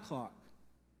 9 o'clock?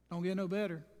 Don't get no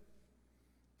better.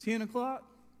 10 o'clock?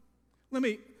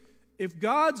 If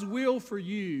God's will for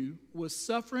you was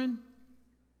suffering,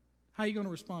 how are you going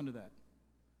to respond to that?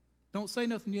 Don't say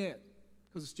nothing yet,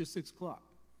 because it's just 6 o'clock.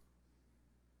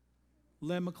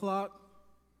 11 o'clock,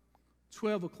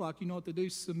 12 o'clock, you know what to do?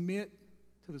 Submit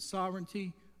to the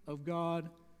sovereignty of God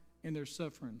in their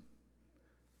suffering.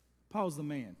 Paul's the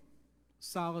man.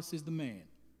 Silas is the man.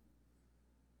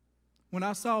 When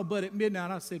I saw Bud at midnight,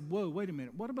 I said, whoa, wait a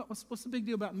minute. What's the big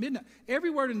deal about midnight? Every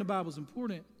word in the Bible is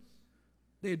important.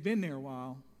 They had been there a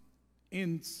while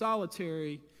in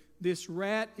solitary, this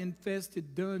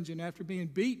rat-infested dungeon after being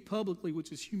beat publicly,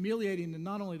 which is humiliating, and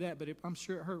not only that, but I'm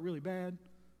sure it hurt really bad.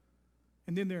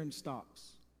 And then they're in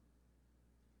stocks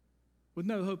with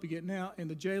no hope of getting out, and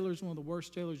the jailer's one of the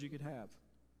worst jailers you could have.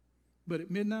 But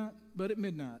at midnight,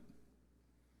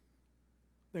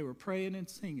 they were praying and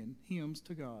singing hymns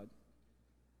to God.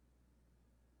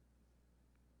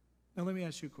 Now let me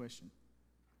ask you a question.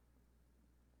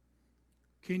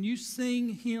 Can you sing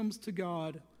hymns to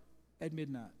God at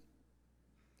midnight?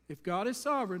 If God is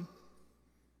sovereign,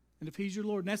 and if He's your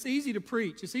Lord, and that's easy to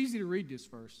preach, it's easy to read this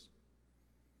verse.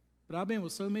 But I've been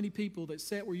with so many people that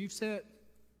sat where you've sat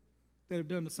that have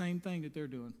done the same thing that they're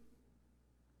doing.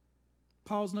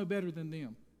 Paul's no better than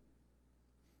them.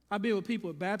 I've been with people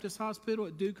at Baptist Hospital,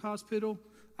 at Duke Hospital.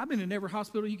 I've been in every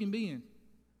hospital you can be in.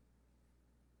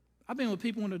 I've been with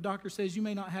people when the doctor says you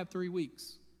may not have 3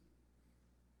 weeks.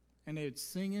 And they're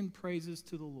singing praises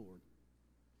to the Lord.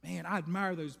 Man, I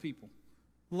admire those people.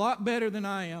 A lot better than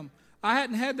I am. I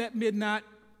hadn't had that midnight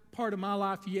part of my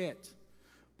life yet.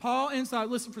 Paul inside,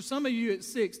 listen, for some of you at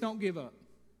 6, don't give up.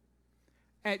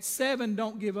 At 7,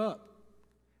 don't give up.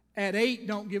 At 8,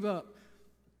 don't give up.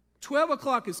 12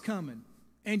 o'clock is coming.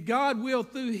 And God will,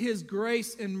 through His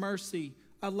grace and mercy,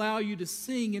 allow you to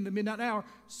sing in the midnight hour.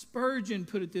 Spurgeon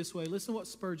put it this way. Listen to what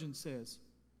Spurgeon says.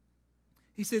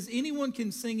 He says, anyone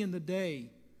can sing in the day.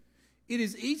 It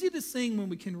is easy to sing when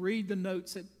we can read the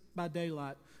notes by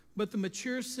daylight, but the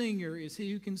mature singer is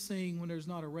he who can sing when there's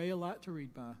not a ray of light to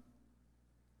read by.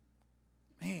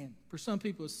 Man, for some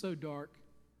people it's so dark.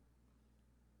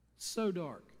 So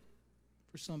dark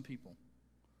for some people.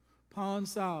 Paul and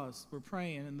Silas were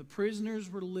praying, and the prisoners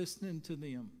were listening to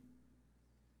them.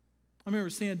 I remember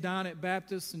seeing Dinah at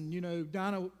Baptist, and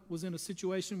Dinah was in a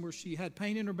situation where she had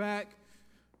pain in her back,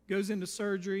 goes into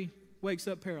surgery, wakes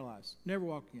up paralyzed, never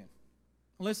walk again.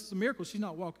 Unless it's a miracle, she's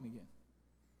not walking again.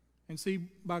 And see,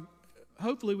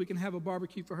 hopefully we can have a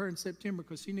barbecue for her in September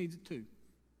because she needs it too,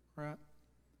 right?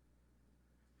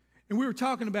 And we were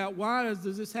talking about why does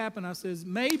this happen? I says,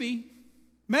 maybe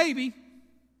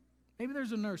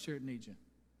there's a nurse here that needs you.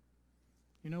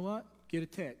 You know what? Get a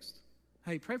text.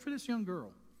 Hey, pray for this young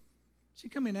girl. She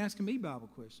come in asking me Bible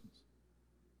questions.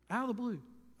 Out of the blue.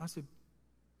 I said,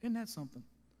 isn't that something?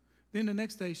 Then the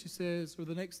next day she says, or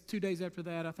the next 2 days after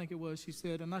that, I think it was, she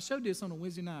said, and I showed this on a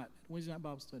Wednesday night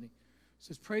Bible study. She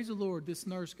says, praise the Lord, this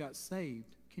nurse got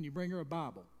saved. Can you bring her a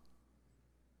Bible?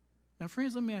 Now,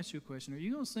 friends, let me ask you a question. Are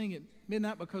you going to sing at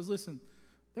midnight? Because, listen,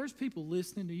 there's people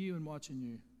listening to you and watching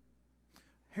you.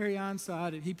 Harry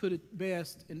Ironside, he put it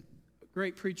best, and a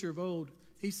great preacher of old,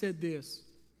 he said this.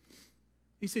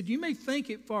 He said, you may think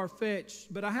it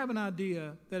far-fetched, but I have an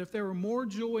idea that if there were more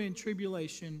joy in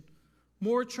tribulation,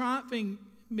 more triumphing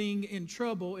being in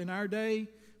trouble in our day,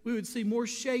 we would see more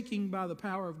shaking by the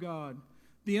power of God.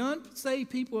 The unsaved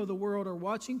people of the world are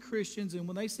watching Christians, and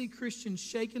when they see Christians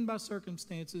shaken by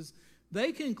circumstances,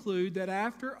 they conclude that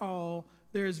after all,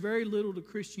 there is very little to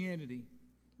Christianity.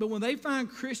 But when they find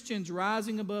Christians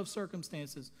rising above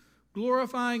circumstances,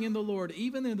 glorifying in the Lord,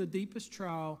 even in the deepest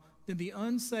trial, then the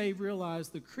unsaved realize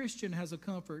the Christian has a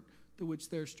comfort to which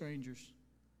they're strangers.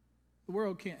 The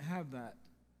world can't have that.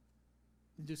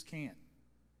 It just can't.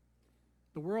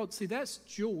 The world, see, that's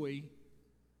joy,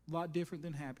 a lot different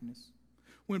than happiness.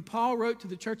 When Paul wrote to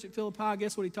the church at Philippi,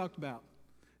 guess what he talked about?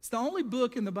 It's the only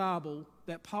book in the Bible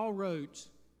that Paul wrote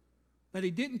that he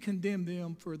didn't condemn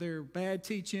them for their bad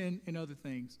teaching and other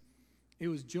things. It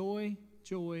was joy,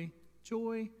 joy,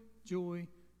 joy, joy,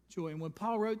 joy. And when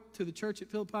Paul wrote to the church at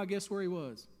Philippi, guess where he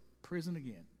was? Prison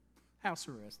again. House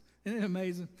arrest. Isn't it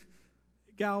amazing?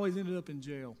 The guy always ended up in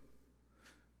jail.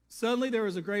 Suddenly there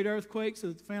was a great earthquake, so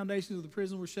that the foundations of the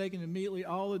prison were shaken. Immediately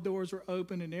all the doors were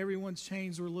open and everyone's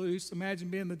chains were loose. Imagine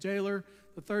being the jailer.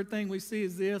 The third thing we see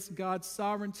is this, God's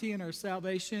sovereignty and our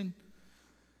salvation.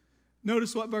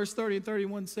 Notice what verse 30 and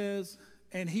 31 says.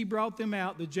 And he brought them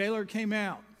out. The jailer came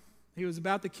out. He was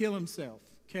about to kill himself.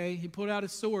 Okay, he pulled out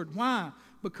his sword. Why?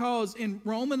 Because in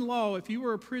Roman law, if you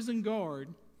were a prison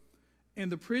guard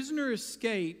and the prisoner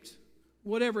escaped,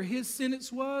 whatever his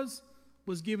sentence was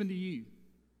given to you.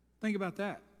 Think about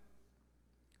that.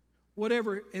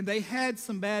 Whatever, and they had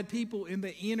some bad people in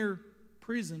the inner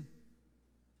prison.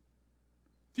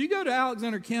 If you go to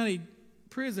Alexander County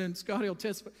Prison, Scotty will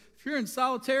testify, if you're in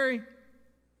solitary,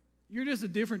 you're just a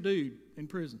different dude in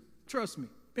prison. Trust me,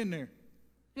 been there.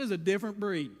 It's a different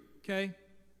breed, okay?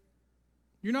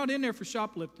 You're not in there for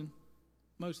shoplifting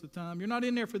most of the time. You're not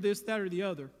in there for this, that, or the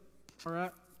other, all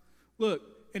right? Look,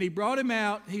 and he brought him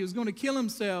out. He was going to kill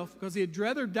himself because he'd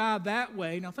rather die that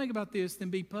way, now think about this, than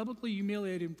be publicly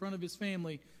humiliated in front of his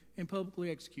family and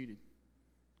publicly executed.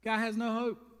 Guy has no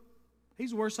hope.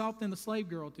 He's worse off than the slave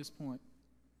girl at this point.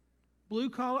 Blue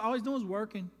collar, all he's doing is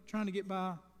working, trying to get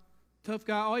by. Tough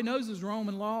guy, all he knows is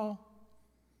Roman law.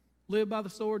 Live by the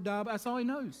sword, die by, that's all he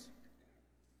knows.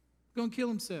 Going to kill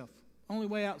himself. Only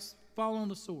way out is fall on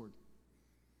the sword.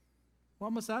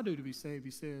 What must I do to be saved,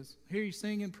 he says. Hear you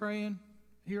singing, praying,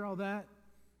 hear all that.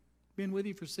 Been with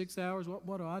you for 6 hours,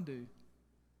 what do I do?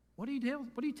 What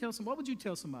would you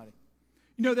tell somebody?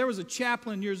 You know, there was a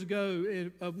chaplain years ago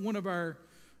of one of our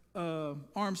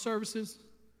armed services,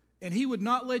 and he would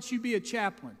not let you be a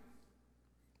chaplain.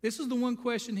 This is the one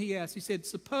question he asked. He said,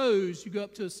 suppose you go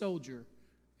up to a soldier and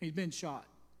he's been shot.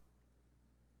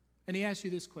 And he asked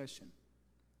you this question.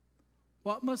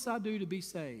 What must I do to be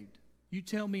saved? You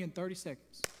tell me in 30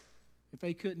 seconds. If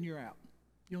they couldn't, you're out.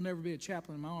 You'll never be a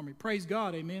chaplain in my army. Praise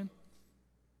God, amen.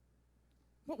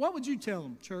 What would you tell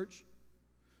them, church?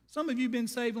 Some of you have been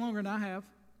saved longer than I have.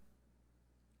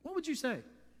 What would you say?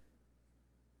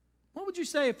 What would you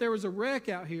say if there was a wreck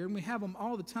out here, and we have them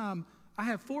all the time? I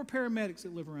have 4 paramedics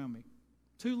that live around me.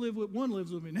 One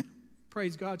lives with me now.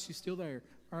 Praise God, she's still there,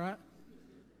 all right?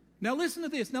 Now listen to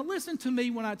this. Now listen to me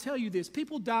when I tell you this.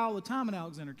 People die all the time in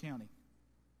Alexander County.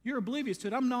 You're oblivious to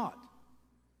it. I'm not.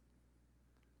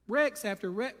 Wrecks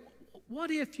after wreck. What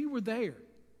if you were there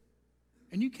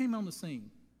and you came on the scene?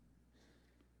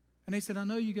 And they said, I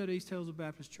know you go to East Hillsville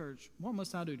Baptist Church. What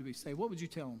must I do to be saved? What would you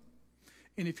tell them?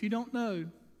 And if you don't know,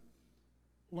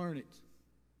 learn it.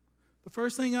 The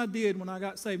first thing I did when I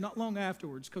got saved, not long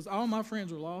afterwards, because all my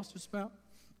friends were lost just about,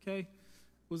 okay,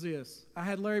 was this. I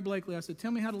had Larry Blakely. I said,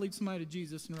 tell me how to lead somebody to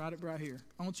Jesus and write it right here.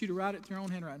 I want you to write it with your own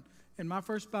handwriting. In my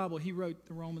first Bible, he wrote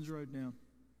the Romans Road down.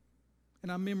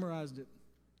 And I memorized it.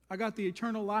 I got the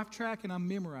eternal life track and I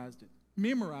memorized it.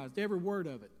 Memorized every word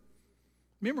of it.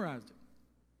 Memorized it.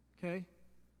 Okay?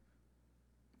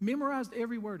 Memorized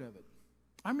every word of it.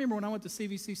 I remember when I went to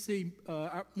CVCC,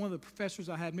 one of the professors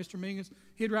I had, Mr. Mingus,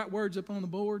 he'd write words up on the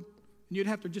board, and you'd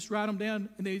have to just write them down,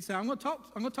 and then he'd say, I'm going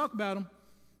to talk about them.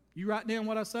 You write down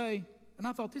what I say. And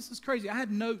I thought, this is crazy. I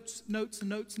had notes. And I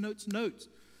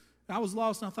was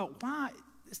lost, and I thought, why?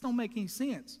 This don't make any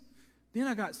sense. Then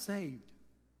I got saved,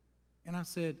 and I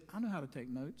said, I know how to take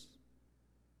notes.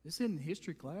 This isn't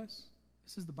history class.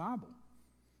 This is the Bible.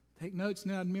 Take notes,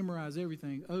 and then I'd memorize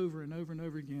everything over and over and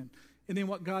over again. And then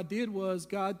what God did was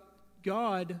God,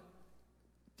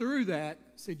 through that,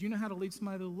 said, you know how to lead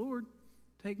somebody to the Lord?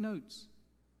 Take notes.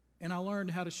 And I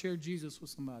learned how to share Jesus with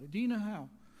somebody. Do you know how?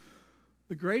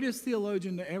 The greatest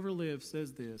theologian to ever live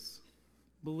says this,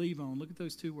 believe on. Look at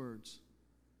those 2 words.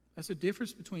 That's the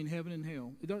difference between heaven and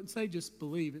hell. It doesn't say just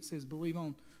believe. It says believe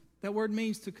on. That word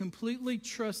means to completely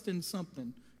trust in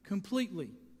something.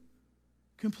 Completely.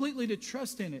 Completely to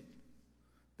trust in it.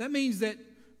 That means that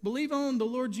believe on the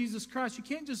Lord Jesus Christ. You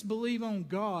can't just believe on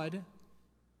God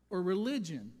or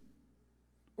religion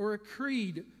or a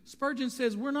creed. Spurgeon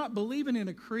says we're not believing in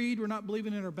a creed. We're not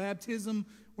believing in our baptism.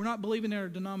 We're not believing in our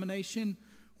denomination.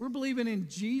 We're believing in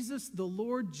Jesus, the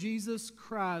Lord Jesus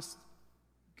Christ,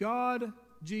 God,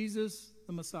 Jesus,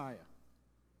 the Messiah,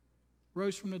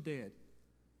 rose from the dead.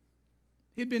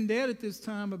 He'd been dead at this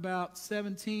time about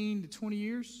 17 to 20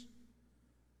 years.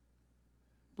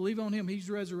 Believe on him. He's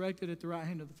resurrected at the right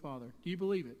hand of the Father. Do you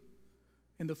believe it?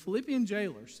 And the Philippian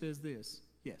jailer says this,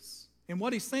 yes. And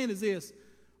what he's saying is this,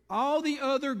 all the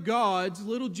other gods,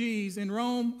 little g's, in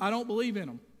Rome, I don't believe in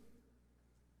them.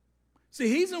 See,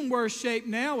 he's in worse shape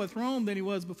now with Rome than he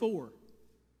was before.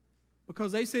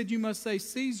 Because they said you must say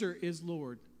Caesar is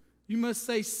Lord. You must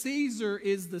say Caesar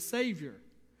is the Savior.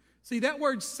 See, that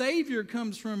word Savior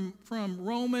comes from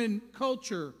Roman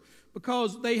culture.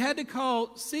 Because they had to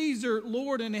call Caesar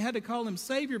Lord and they had to call him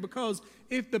Savior, because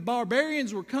if the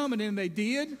barbarians were coming, and they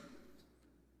did,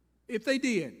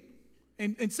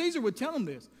 and Caesar would tell them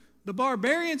this, the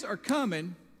barbarians are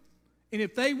coming, and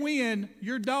if they win,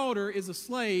 your daughter is a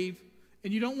slave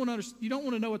and you don't want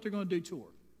to know what they're going to do to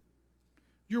her.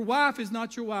 Your wife is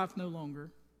not your wife no longer.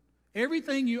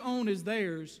 Everything you own is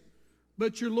theirs,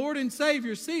 but your Lord and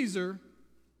Savior, Caesar,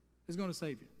 is going to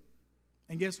save you.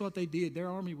 And guess what they did? Their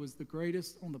army was the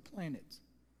greatest on the planet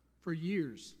for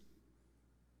years.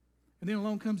 And then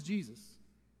along comes Jesus.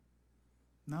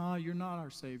 No, you're not our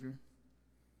Savior.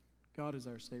 God is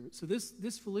our Savior. So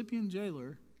this Philippian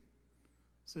jailer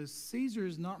says, Caesar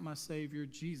is not my Savior,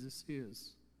 Jesus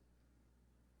is.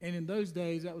 And in those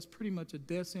days, that was pretty much a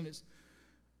death sentence.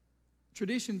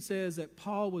 Tradition says that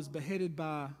Paul was beheaded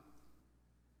by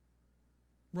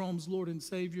Rome's Lord and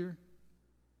Savior,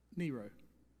 Nero,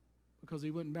 because he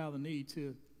wouldn't bow the knee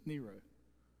to Nero.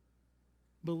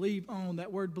 Believe on.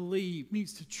 That word believe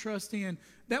means to trust in.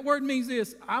 That word means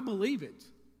this: I believe it.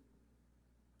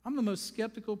 I'm the most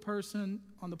skeptical person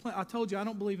on the planet. I told you I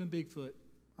don't believe in Bigfoot.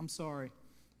 I'm sorry.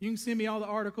 You can send me all the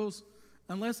articles.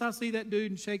 Unless I see that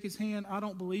dude and shake his hand, I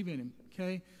don't believe in him,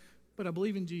 okay? But I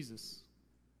believe in Jesus.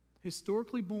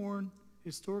 Historically born,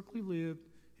 historically lived,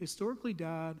 historically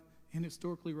died, and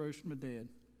historically rose from the dead.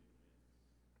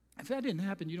 If that didn't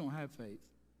happen, you don't have faith.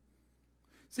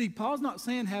 See, Paul's not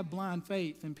saying have blind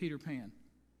faith in Peter Pan.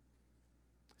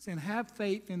 He's saying have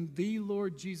faith in the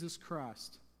Lord Jesus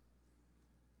Christ,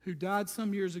 who died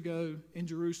some years ago in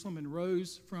Jerusalem and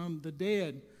rose from the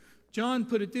dead. John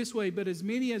put it this way: but as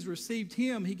many as received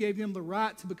him, he gave them the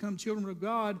right to become children of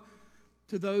God,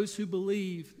 to those who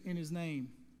believe in his name.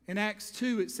 In Acts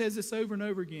 2, it says this over and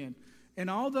over again. And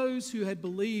all those who had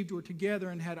believed were together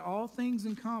and had all things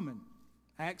in common.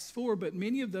 Acts 4, but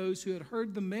many of those who had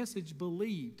heard the message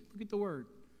believed. Look at the word.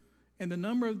 And the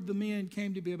number of the men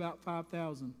came to be about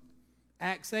 5,000.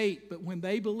 Acts 8, but when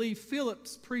they believed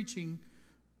Philip's preaching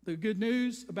the good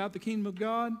news about the kingdom of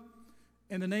God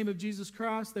in the name of Jesus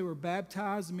Christ, they were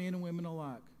baptized, men and women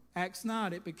alike. Acts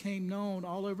 9, it became known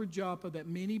all over Joppa that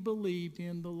many believed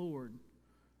in the Lord.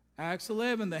 Acts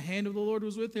 11, the hand of the Lord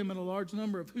was with him, and a large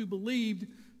number of who believed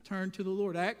turned to the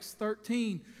Lord. Acts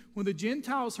 13, when the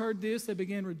Gentiles heard this, they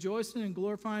began rejoicing and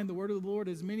glorifying the word of the Lord.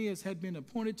 As many as had been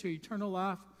appointed to eternal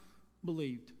life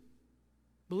believed.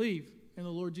 Believe in the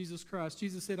Lord Jesus Christ.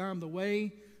 Jesus said, I am the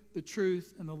way, the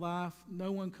truth, and the life.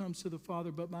 No one comes to the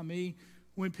Father but by me.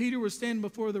 When Peter was standing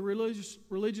before the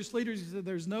religious leaders, he said,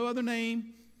 there's no other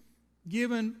name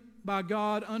given by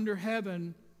God under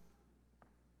heaven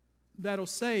that'll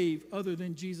save other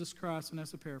than Jesus Christ. And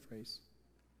that's a paraphrase.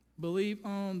 Believe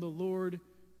on the Lord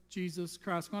Jesus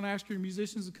Christ. I'm going to ask your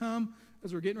musicians to come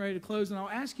as we're getting ready to close, and I'll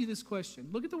ask you this question.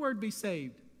 Look at the word be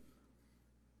saved.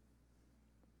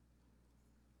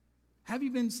 Have you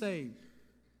been saved?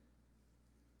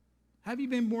 Have you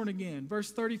been born again?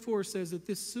 Verse 34 says that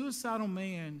this suicidal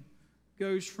man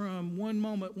goes from one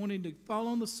moment wanting to fall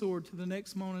on the sword to the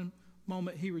next moment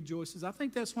he rejoices. I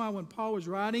think that's why when Paul was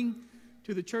writing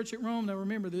to the church at Rome, now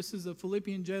remember this is a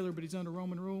Philippian jailer, but he's under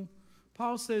Roman rule.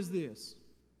 Paul says this: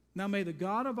 now may the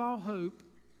God of all hope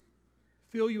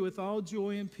fill you with all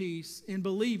joy and peace in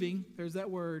believing, there's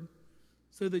that word,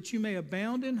 so that you may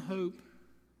abound in hope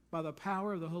by the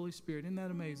power of the Holy Spirit. Isn't that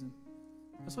amazing?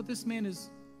 That's what this man is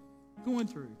going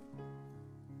through.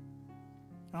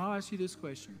 I'll ask you this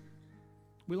question.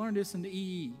 We learned this in the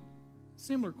EE.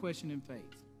 Similar question in faith.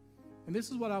 And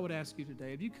this is what I would ask you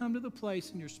today. Have you come to the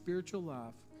place in your spiritual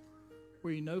life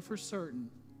where you know for certain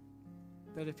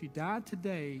that if you died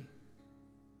today,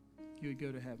 you would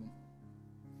go to heaven?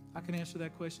 I can answer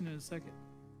that question in a second.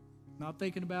 Not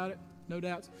thinking about it, no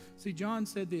doubts. See, John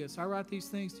said this: I write these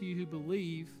things to you who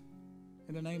believe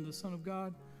in the name of the Son of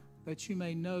God, that you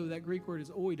may know, that Greek word is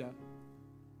oida,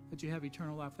 that you have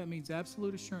eternal life. That means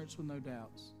absolute assurance with no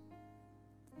doubts.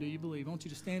 Do you believe? I want you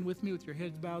to stand with me with your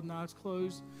heads bowed and eyes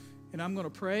closed. And I'm going to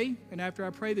pray. And after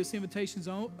I pray, this invitation's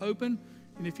open.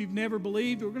 And if you've never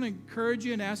believed, we're going to encourage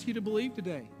you and ask you to believe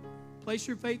today. Place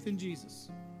your faith in Jesus.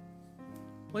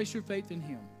 Place your faith in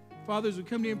him. Father, as we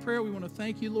come to you in prayer, we want to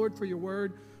thank you, Lord, for your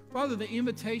word. Father, the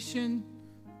invitation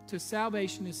to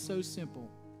salvation is so simple: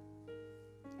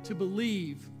 to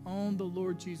believe on the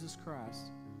Lord Jesus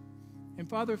Christ. And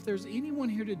Father, if there's anyone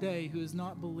here today who has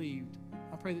not believed,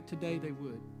 I pray that today they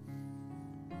would.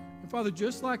 And Father,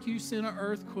 just like you sent an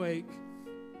earthquake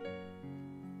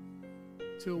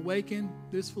to awaken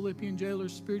this Philippian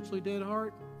jailer's spiritually dead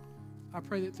heart, I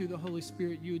pray that through the Holy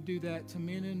Spirit you would do that to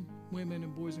men and women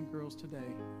and boys and girls today.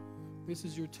 This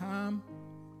is your time,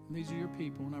 and these are your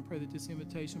people. And I pray that this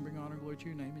invitation bring honor and glory to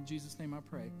your name. In Jesus' name I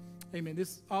pray. Amen.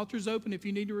 This altar's open if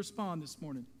you need to respond this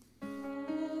morning.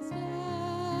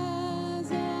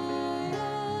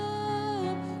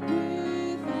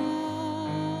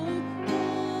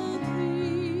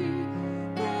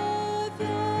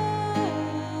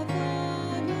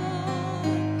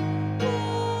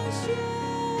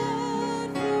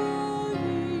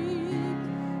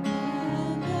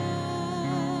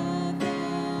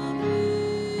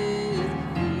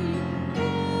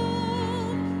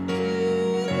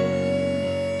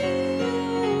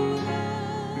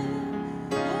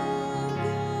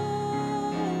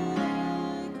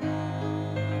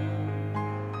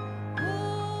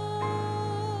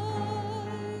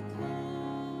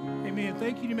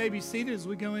 Thank you. You may be seated as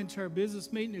we go into our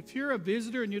business meeting. If you're a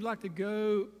visitor and you'd like to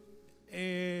go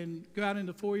out in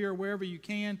the foyer or wherever you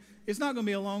can, it's not going to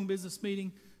be a long business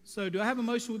meeting. So do I have a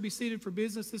motion? We'll be seated for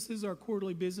business. This is our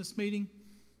quarterly business meeting.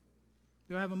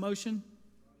 Do I have a motion?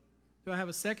 Do I have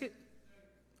a second?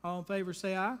 All in favor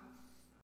say aye.